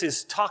Jesus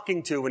is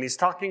talking to, when he's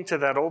talking to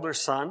that older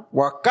son,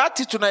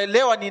 Wakati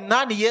tunaelewa ni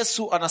nani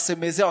Yesu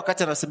anasemezea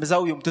wakati anasemezea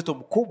huyo mtoto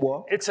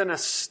mkubwa, it's an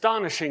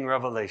astonishing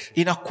revelation.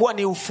 inakuwa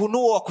ni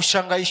ufunuo wa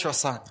kushangaishwa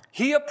sana.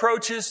 He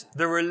approaches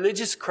the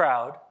religious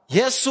crowd,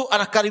 Yesu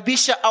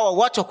anakaribisha hawa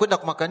watu wa kwenda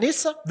kwa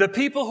makanisa, the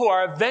people who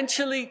are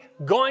eventually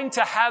going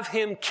to have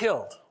him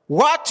killed.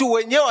 watu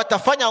wenyewe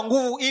watafanya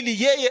nguvu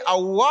ili yeye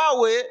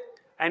auawe,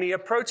 And he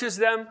approaches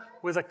them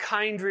with a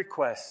kind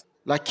request.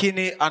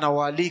 lakini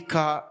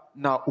anawaalika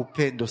na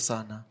upendo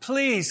sana.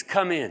 Please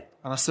come in.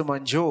 Anasema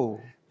njoo.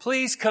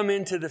 Please come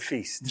into the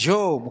feast.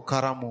 Njoo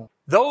mkaramu.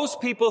 Those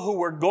people who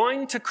were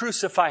going to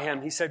crucify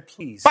him, he said,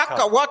 please Paka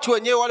come. watu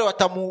wenyewe wale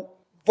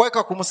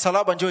watamuweka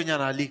kumsalaba njoo yenye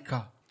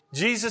analika.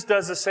 Jesus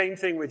does the same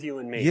thing with you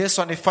and me.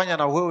 Yesu anifanya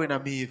na wewe na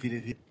mimi vile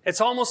vile.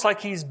 It's almost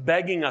like he's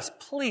begging us,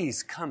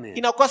 please come in.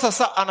 Inakuwa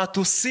sasa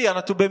anatusia,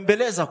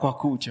 anatubembeleza kwa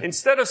kuja.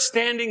 Instead of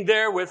standing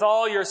there with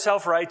all your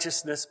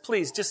self-righteousness,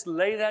 please just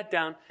lay that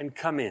down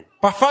and come in.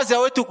 Pafazi ya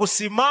wetu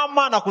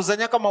kusimama na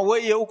kuzanya kama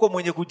wewe uko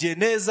mwenye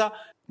kujieneza,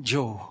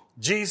 njoo.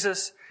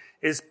 Jesus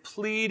is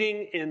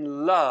pleading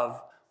in love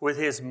with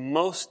his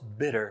most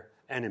bitter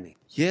enemy.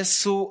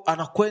 Yesu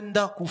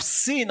anakwenda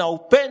kusina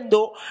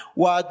upendo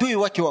wa adui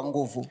wake wa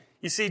nguvu.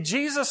 You see,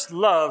 Jesus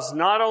loves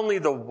not only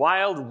the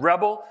wild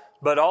rebel,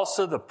 but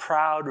also the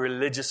proud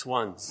religious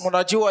ones.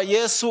 Mnajua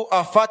Yesu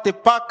afate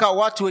paka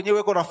watu wenyewe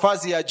wako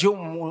nafasi ya juu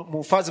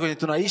mfazi kwenye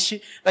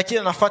tunaishi, lakini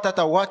anafuata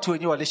hata watu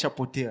wenyewe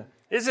walishapotea.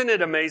 Isn't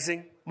it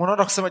amazing?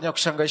 Mnaona kusema ni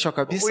kushangaishwa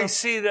kabisa. We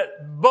see that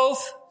both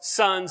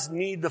sons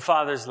need the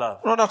Father's love.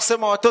 Mnaona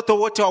kusema watoto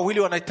wote wawili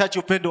wanahitaji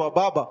upendo wa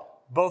baba.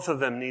 Both of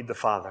them need the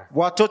Father.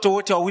 Watoto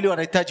wote wawili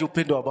wanahitaji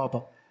upendo wa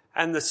baba.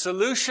 And the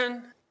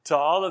solution to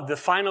all of the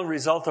final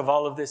result of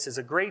all of this is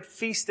a great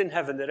feast in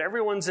heaven that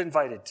everyone's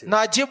invited to.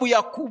 Na ajibu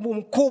ya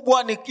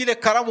mkubwa ni ile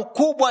karamu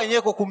kubwa yenye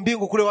iko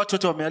kumbingu kule watu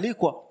wote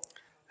wamealikwa.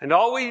 And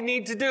all we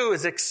need to do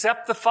is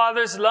accept the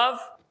Father's love,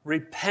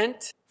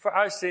 repent for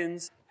our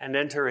sins, and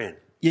enter in.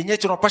 Yenye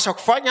tunapasha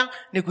kufanya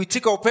ni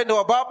kuitika upendo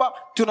wa baba,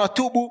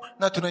 tunatubu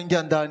na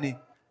tunaingia ndani.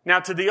 Now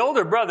to the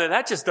older brother,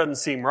 that just doesn't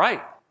seem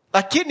right.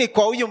 Lakini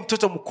kwa huyo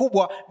mtoto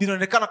mkubwa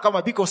binaonekana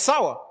kama biko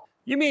sawa.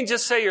 You mean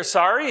just say you're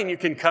sorry and you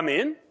can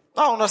come in?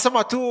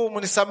 Unasema tu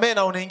mnisamee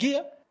na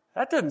unaingia?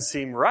 That doesn't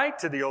seem right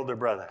to the older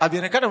brother.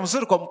 Abionekana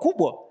mzuri kwa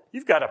mkubwa.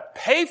 You've got to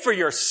pay for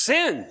your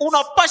sins.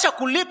 Unapasha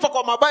kulipa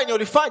kwa mabaya yenye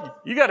ulifanya.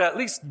 You got to at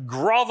least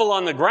grovel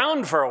on the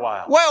ground for a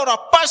while. Wewe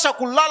unapasha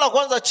kulala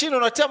kwanza chini,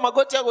 unatia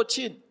magoti yako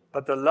chini.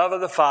 But the love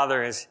of the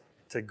Father is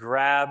to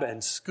grab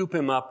and scoop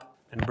him up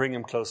and bring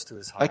him close to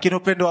his heart. Lakini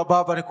upendo wa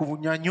baba ni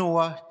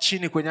kunyanyua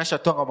chini kwenye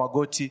ashatwanga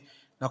magoti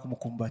na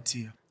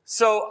kumkumbatia.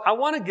 So I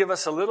want to give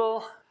us a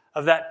little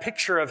of that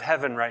picture of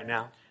heaven right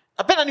now.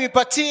 Napenda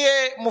nipatie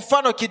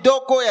mfano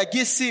kidogo ya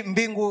gisi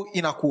mbingu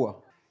inakuwa.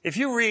 If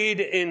you read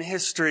in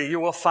history,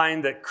 you will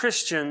find that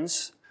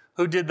Christians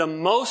who did the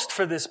most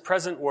for this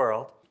present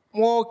world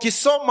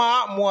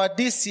Mkisoma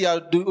muhadisi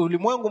ya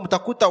ulimwengu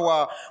mtakuta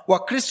wa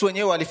Kristo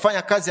wenyewe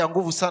walifanya kazi ya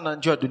nguvu sana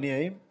nje ya dunia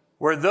hii.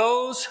 were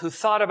those who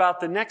thought about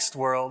the next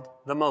world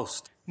the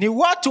most. Ni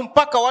watu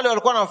mpaka wale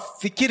walikuwa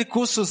wanafikiri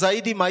kuhusu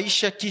zaidi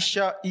maisha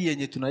kisha hii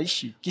yenye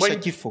tunaishi, kisha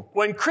kifo.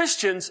 When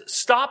Christians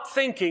stop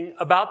thinking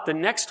about the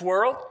next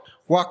world,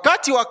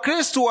 wakati wa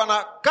Kristo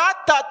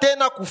wanakata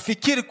tena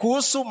kufikiri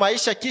kuhusu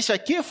maisha kisha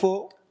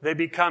kifo, they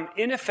become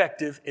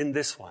ineffective in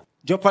this one.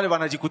 ndio pale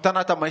wanajikutana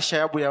hata maisha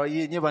yao ya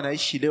yenyewe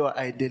wanaishi leo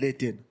aendelee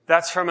tena.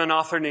 That's from an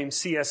author named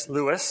C.S.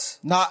 Lewis.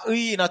 Na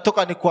hii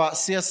inatoka ni kwa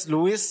C.S.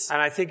 Lewis.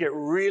 And I think it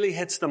really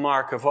hits the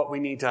mark of what we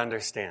need to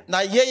understand.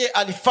 Na yeye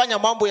alifanya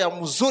mambo ya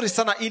mzuri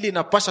sana ili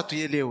inapasha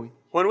tuelewe.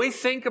 When we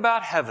think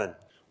about heaven,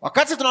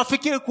 wakati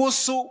tunafikiri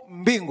kuhusu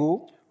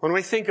mbingu, when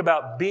we think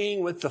about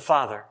being with the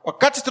Father,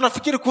 wakati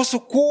tunafikiri kuhusu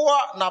kuwa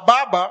na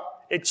baba,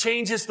 it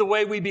changes the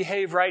way we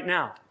behave right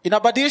now.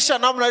 Inabadilisha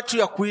namna yetu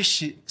ya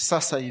kuishi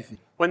sasa hivi.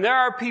 When there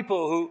are people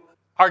who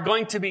are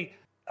going to be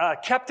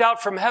kept out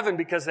from heaven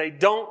because they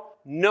don't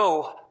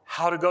know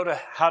how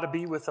to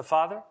be with the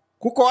Father,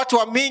 kuko watu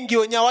wa mingi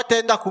wenye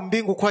hawataenda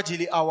kumbingu kwa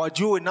ajili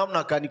hawajui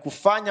namna gani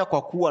kufanya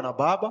kwa kuwa na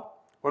baba.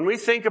 When we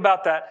think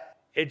about that,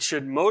 it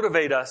should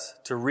motivate us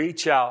to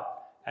reach out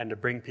and to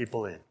bring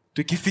people in.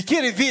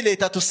 Tukifikiri vile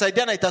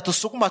itatusaidia na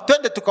itatusukuma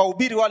twende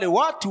tukahubiri wale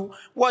watu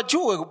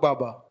wajue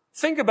baba.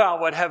 Think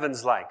about what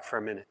heaven's like for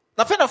a minute.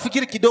 Napenda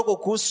kufikiri kidogo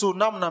kuhusu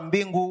namna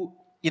mbingu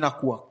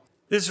inakuwa.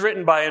 This is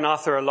written by an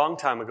author a long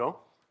time ago.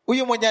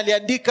 Huyu mwenye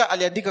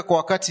aliandika kwa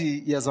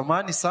wakati ya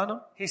zamani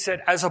sana. He said,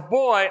 as a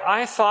boy,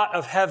 I thought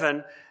of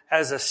heaven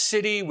as a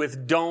city with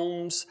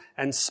domes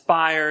and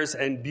spires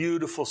and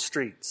beautiful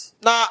streets.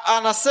 Na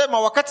anasema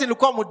wakati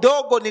nilikuwa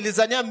mdogo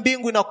nilizania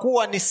mbingu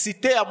inakuwa ni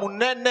site ya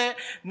munene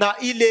na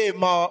ile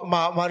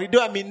marido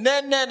ya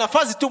minene na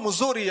fazi tu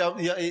mzuri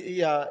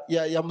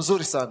ya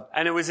mzuri sana.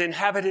 And it was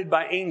inhabited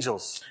by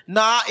angels.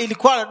 Na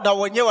ilikuwa na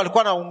wenyewe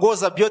walikuwa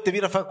naongoza vyote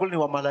bila fanya kule ni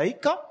wa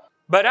malaika.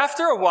 But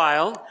after a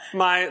while,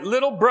 my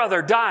little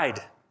brother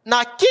died.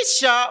 Na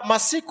kisha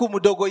masiku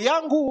mdogo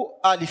yangu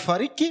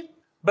alifariki.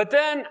 But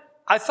then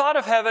I thought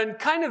of heaven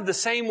kind of the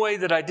same way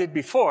that I did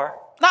before.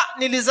 Na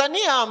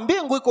nilizania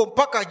mbingu iko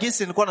mpaka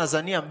jinsi nilikuwa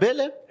nazania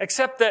mbele.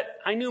 Except that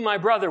I knew my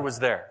brother was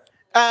there.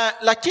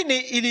 Lakini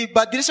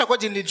ilibadilisha kwa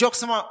ajili nilijua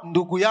kusema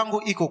ndugu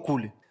yangu iko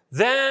kule.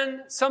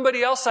 Then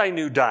somebody else I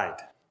knew died.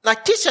 Na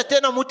kisha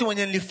tena mtu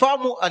mwenye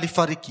nilifahamu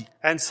alifariki.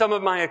 And some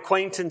of my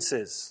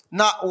acquaintances.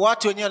 Na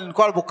watu wenyewe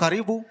nilikuwa hapo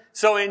karibu.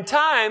 So in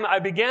time I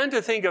began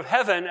to think of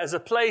heaven as a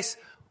place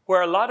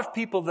where a lot of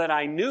people that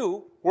I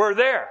knew were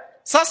there.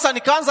 Sasa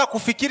nikaanza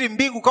kufikiri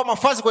mbingu kama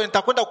fazi kwenye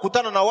nitakwenda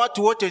kukutana na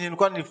watu wote wenye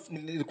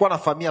nilikuwa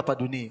nafahamia hapa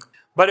dunia.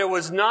 But it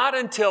was not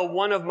until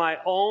one of my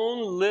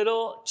own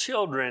little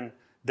children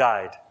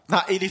died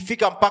Na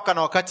ilifika mpaka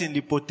na wakati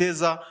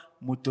nilipoteza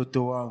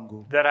mtoto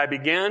wangu that I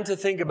began to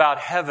think about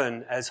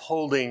heaven as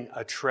holding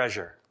a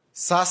treasure.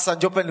 Sasa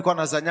ndio pale nilikuwa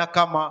nazania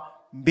kama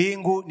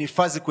mbingu ni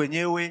fazi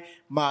kwenyewe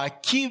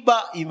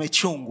maakiba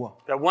imechungwa.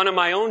 That one of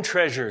my own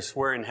treasures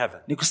were in heaven.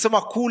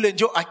 Nikusema kule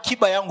ndio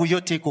akiba yangu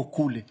yote iko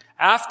kule.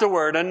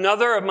 Afterward,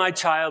 another of my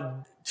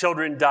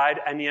children died,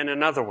 and yet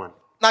another one.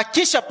 Na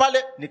kisha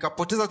pale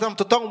nikapoteza tena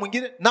mtoto wangu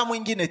mwingine na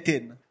mwingine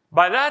tena.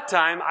 By that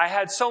time, I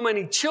had so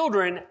many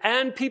children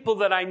and people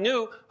that I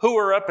knew who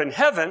were up in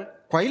heaven.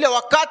 Kwa ile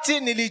wakati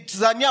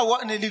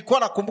nilikuwa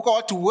nakumbuka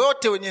watu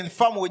wote wenye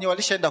nifahamu wenye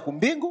walishaenda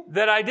kumbingu.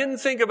 That I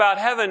didn't think about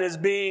heaven as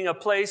being a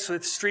place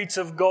with streets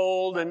of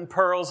gold and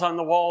pearls on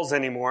the walls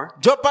anymore.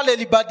 Jo pale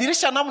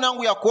libadilisha namna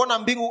yangu ya kuona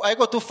mbingu,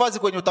 haiko tu fazi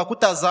kwenye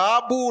utakuta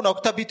dhahabu,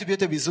 unakuta vitu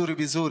vyote vizuri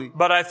vizuri.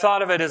 But I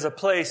thought of it as a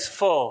place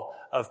full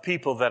of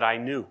people that I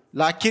knew.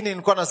 Lakini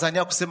nilikuwa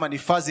nazania kusema ni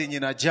fazi yenye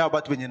najaa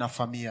watu wenye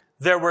nafamia.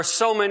 There were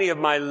so many of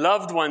my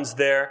loved ones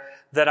there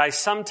that I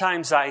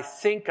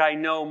think I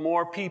know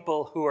more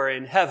people who are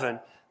in heaven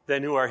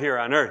than who are here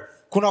on earth.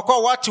 Kuna kwa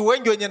watu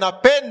wengi wenye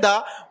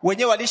napenda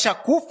wenye walisha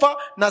kufa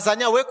na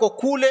zania weko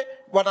kule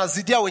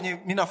wanazidia wenye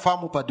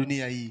ninafahamu pa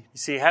dunia hii. You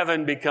see,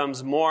 heaven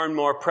becomes more and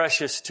more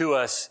precious to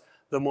us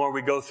the more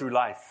we go through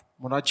life.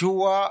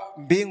 Mnajua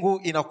mbingu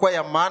inakuwa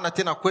ya maana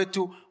tena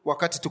kwetu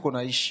wakati tuko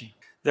naishi.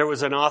 There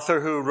was an author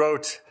who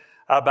wrote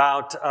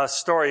about a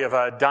story of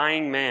a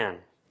dying man.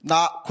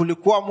 Na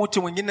kulikuwa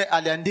mtu mwingine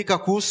aliandika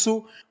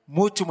kuhusu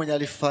mtu mwenye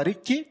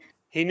alifariki.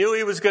 He knew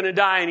he was going to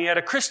die and he had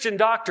a Christian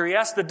doctor. He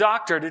asked the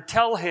doctor to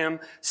tell him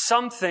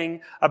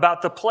something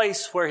about the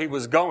place where he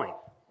was going.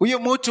 Huyo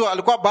mtu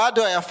alikuwa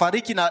bado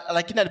hayafariki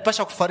lakini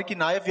alipasha kufariki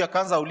na hivyo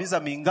akaanza uliza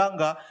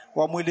minganga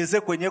wamuelezee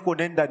kwenyeko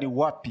nenda ni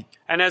wapi.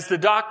 And as the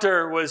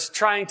doctor was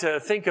trying to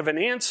think of an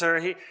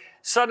answer,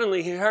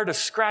 suddenly he heard a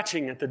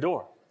scratching at the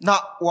door.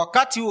 Na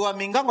wakati wa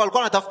mingango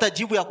alikuwa anatafuta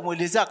jibu ya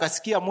kumuelezea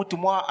akasikia mtu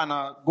mwa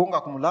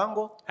anagonga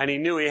kumlango. And he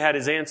knew he had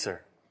his answer.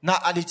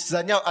 Na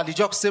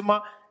alijua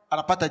kusema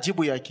anapata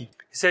jibu yake. He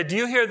said, "Do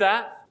you hear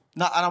that?"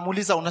 Na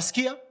anamuuliza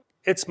unasikia?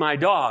 "It's my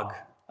dog."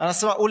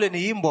 Anasema ule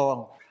ni imbwa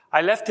wangu.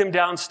 "I left him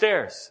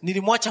downstairs."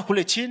 Nilimwacha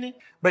kule chini.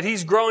 "But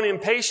he's grown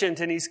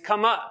impatient and he's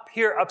come up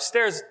here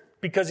upstairs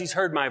because he's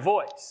heard my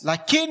voice."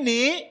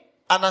 Lakini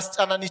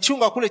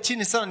ananichunga kule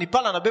chini sana, ni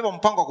pala anabeba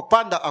mpango wa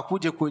kupanda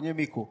akuje kwenye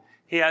miko.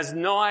 He has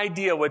no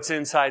idea what's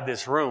inside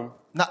this room.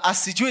 Na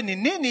asijue ni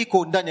nini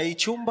iko ndani ya hii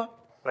chumba.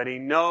 But he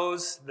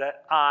knows that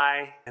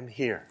I am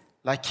here.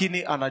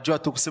 Lakini anajua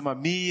tu kusema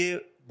mie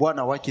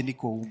Bwana wake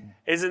niko humu.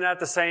 Isn't that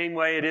the same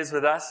way it is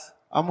with us?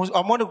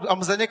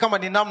 Amuzanie kama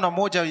ni namna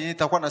moja yenye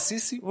itakuwa na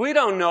sisi. We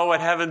don't know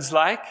what heaven's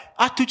like.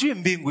 Hatujui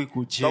mbingu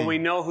ikoje. But we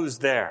know who's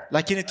there.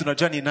 Lakini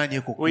tunajua ni nani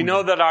yuko kule. We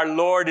know that our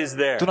Lord is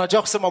there.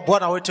 Tunajua kusema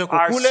Bwana wetu yuko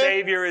kule. Our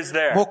Savior is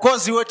there.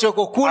 Mwokozi wetu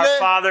yuko kule. Our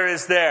Father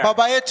is there.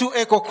 Baba yetu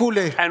yuko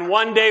kule. And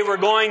one day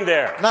we're going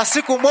there. Na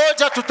siku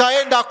moja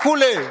tutaenda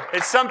kule.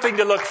 It's something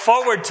to look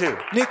forward to.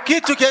 Ni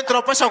kitu kile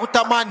tunapaswa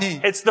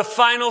kutamani. It's the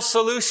final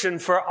solution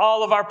for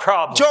all of our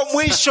problems. Jo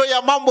mwisho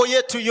ya mambo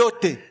yetu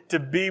yote. To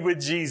be with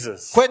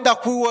Jesus. Kwenda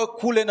kuwa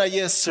kule na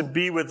Yesu. To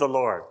be with the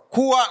Lord.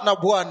 Kuwa na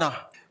Bwana.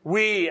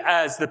 We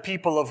as the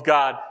people of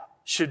God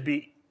should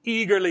be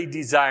eagerly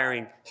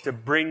desiring to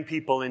bring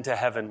people into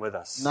heaven with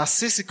us. Na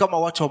sisi kama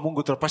watu wa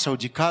Mungu tunapaswa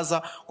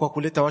kujikaza kwa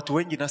kuleta watu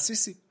wengi na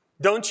sisi.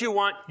 Don't you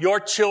want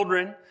your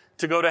children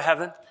to go to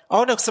heaven?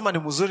 Aone kusema ni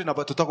mzuri na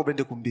watoto wako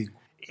bende kumbingu.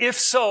 If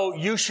so,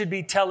 you should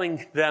be telling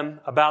them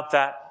about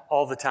that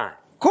all the time.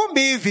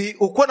 Kumbi hivi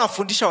uko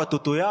nafundisha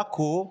watoto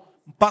yako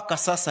mpaka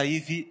sasa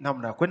hivi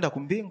namna ya kwenda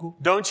kumbingu.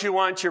 Don't you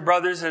want your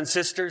brothers and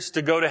sisters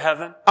to go to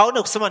heaven?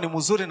 Aone kusema ni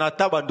mzuri na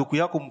taba ndugu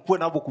yako mkue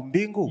nabo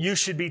kumbingu. You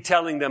should be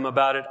telling them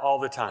about it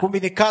all the time. Kumbi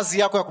ni kazi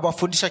yako ya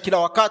kubafundisha kila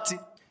wakati.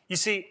 You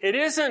see, it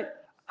isn't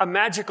a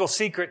magical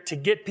secret to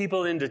get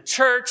people into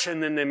church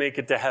and then they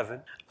make it to heaven.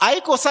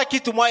 Haiko saa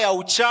kitu moja ya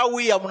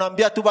uchawi ya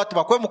mnaambia tu watu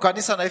bakwe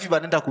mkanisa na hivi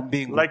banenda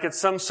kumbingu. Like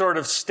it's some sort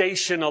of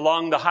station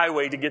along the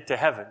highway to get to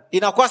heaven.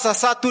 Inakuwa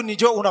sasa tu ni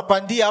jo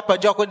unapandia hapa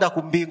jo kwenda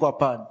kumbingu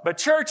hapana. But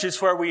church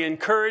is where we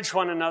encourage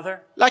one another.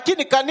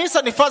 Lakini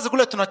kanisa ni fazi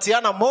kule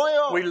tunatiana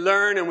moyo. We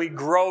learn and we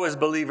grow as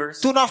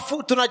believers.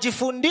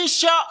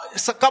 Tunajifundisha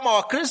kama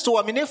Wakristo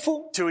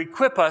waaminifu. To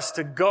equip us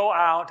to go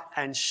out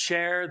and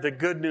share the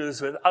good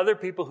news with other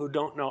people who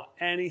don't know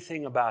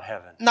anything about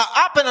heaven. Na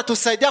hapa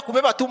natusaidia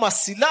kubeba tu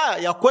masilaha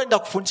ya kwenda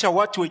kufundisha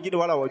watu wengine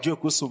wala wajue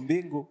kuhusu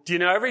mbingu. Do you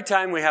know every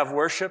time we have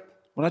worship,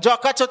 unajua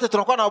wakati wote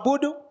tunakuwa na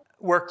abudu,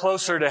 we're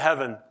closer to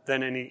heaven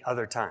than any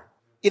other time.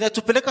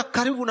 Inatupeleka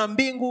karibu na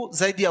mbingu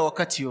zaidi ya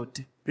wakati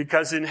yote.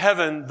 Because in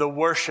heaven the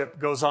worship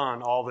goes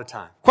on all the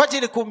time. Kwa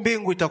ajili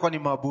kumbingu itakuwa ni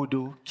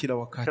maabudu kila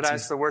wakati. Could I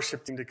ask the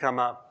worship team to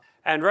come up?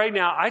 And right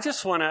now I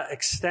just want to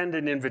extend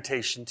an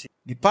invitation to you.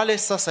 Ni pale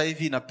sasa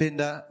hivi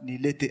napenda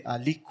nilete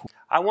aliko.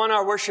 I want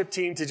our worship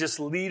team to just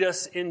lead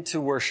us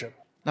into worship.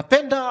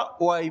 Napenda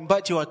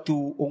waimbaji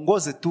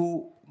watuongoze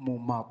tu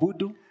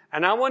muabudu.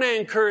 And I want to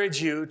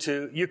encourage you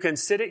you can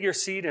sit at your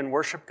seat and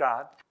worship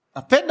God.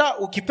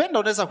 Ukipenda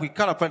unaweza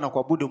kuikala pale na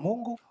kuabudu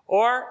Mungu.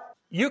 Or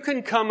you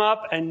can come up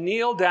and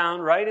kneel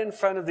down right in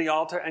front of the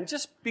altar and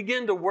just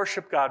begin to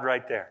worship God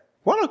right there.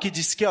 Wala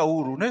ukijisikia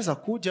huru unaweza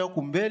kuja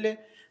huku mbele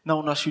na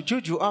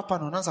unashujudu hapa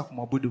na unaanza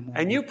kumwabudu Mungu.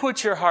 And you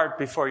put your heart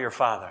before your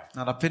Father.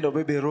 Na napenda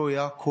ubebe roho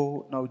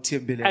yako na utie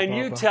mbele ya Baba.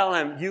 And you tell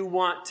him you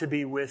want to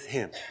be with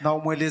him. Na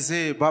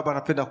umwelezee Baba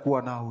napenda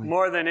kuwa nawe.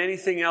 More than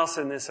anything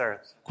else in this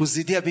earth.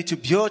 Kuzidia vitu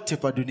vyote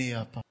pa dunia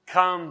hapa.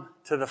 Come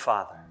to the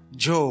Father.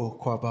 Njoo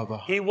kwa Baba.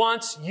 He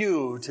wants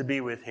you to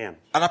be with him.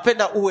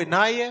 Anapenda uwe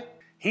naye.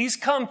 He's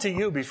come to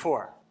you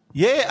before.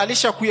 Yeye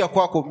alishakuja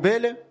kwako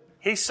mbele.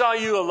 He saw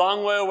you a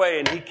long way away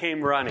and he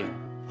came running.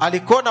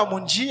 Alikona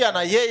munjia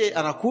na yeye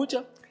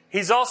anakuja.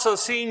 He's also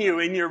seen you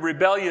in your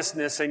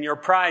rebelliousness and your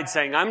pride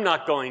saying, I'm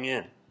not going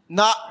in.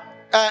 Na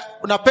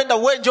unapenda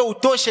wenjo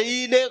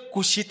utoshe ile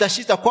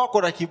kushitashita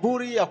kwako na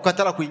kiburi ya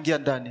kukatala kuingia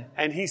ndani.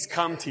 And he's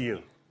come to you.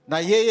 Na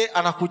yeye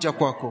anakuja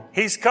kwako.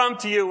 He's come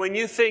to you when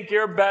you think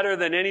you're better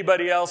than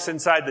anybody else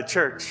inside the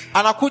church.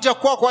 Anakuja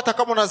kwako hata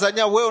kama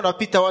unazania wewe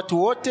unapita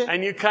watu wote.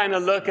 And you kind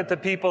of look at the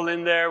people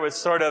in there with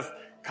sort of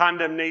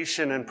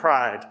condemnation and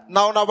pride.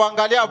 Na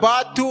unawaangalia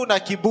watu na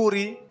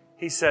kiburi.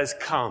 He says,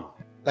 come.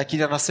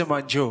 Lakini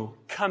anasema njoo.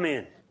 Come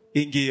in.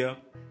 Ingia.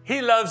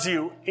 He loves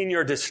you in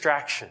your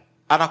distraction.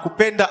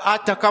 Anakupenda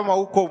hata kama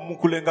uko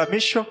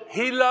mkulengamisho.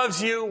 He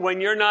loves you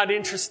when you're not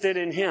interested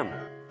in him.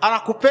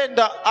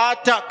 Anakupenda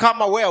hata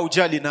kama wewe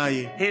hujali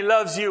naye. He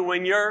loves you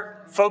when you're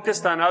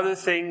focused on other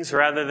things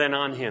rather than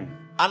on him.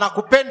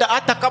 Anakupenda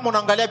hata kama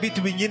unaangalia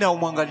vitu vingine au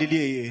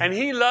muangalilie yeye. And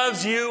he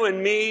loves you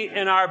and me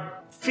in our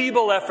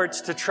feeble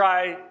efforts to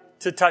try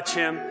to touch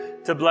him,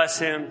 to bless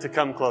him, to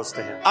come close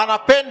to him.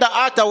 Anapenda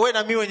hata wewe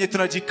na mimi wenye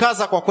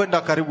tunajikaza kwa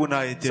kwenda karibu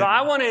naye tena. So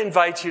I want to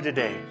invite you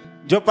today.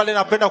 Ndio pale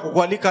napenda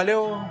kukualika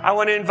leo. I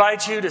want to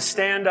invite you to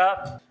stand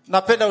up.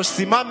 Napenda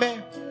usimame.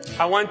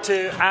 I want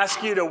to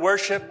ask you to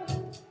worship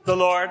the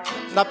Lord.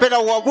 Napenda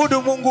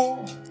uabudu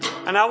Mungu.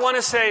 And I want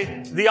to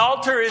say, the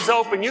altar is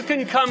open. You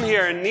can come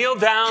here and kneel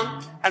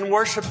down and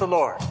worship the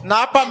Lord. Na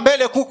hapa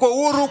mbele kuko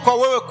huru kwa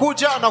wewe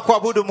kuja na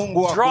kuabudu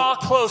Mungu wako. Draw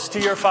close to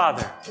your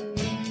Father.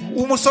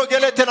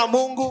 Umsogele tena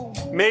Mungu.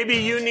 Maybe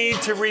you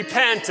need to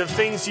repent of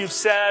things you've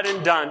said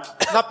and done.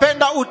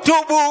 Napenda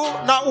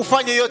utubu na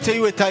ufanye yote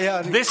iwe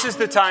tayari. This is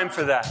the time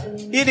for that.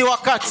 Ini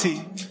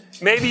wakati.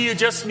 Maybe you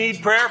just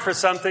need prayer for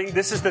something.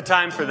 This is the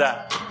time for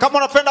that. Kama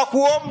unapenda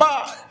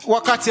kuomba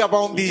wakati ya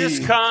maombi.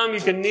 Just come,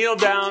 you can kneel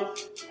down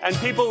and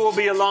people will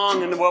be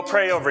along and will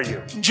pray over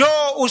you.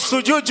 Njoo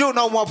usujudu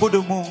na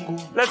umwabudu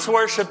Mungu. Let's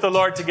worship the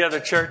Lord together,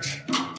 church.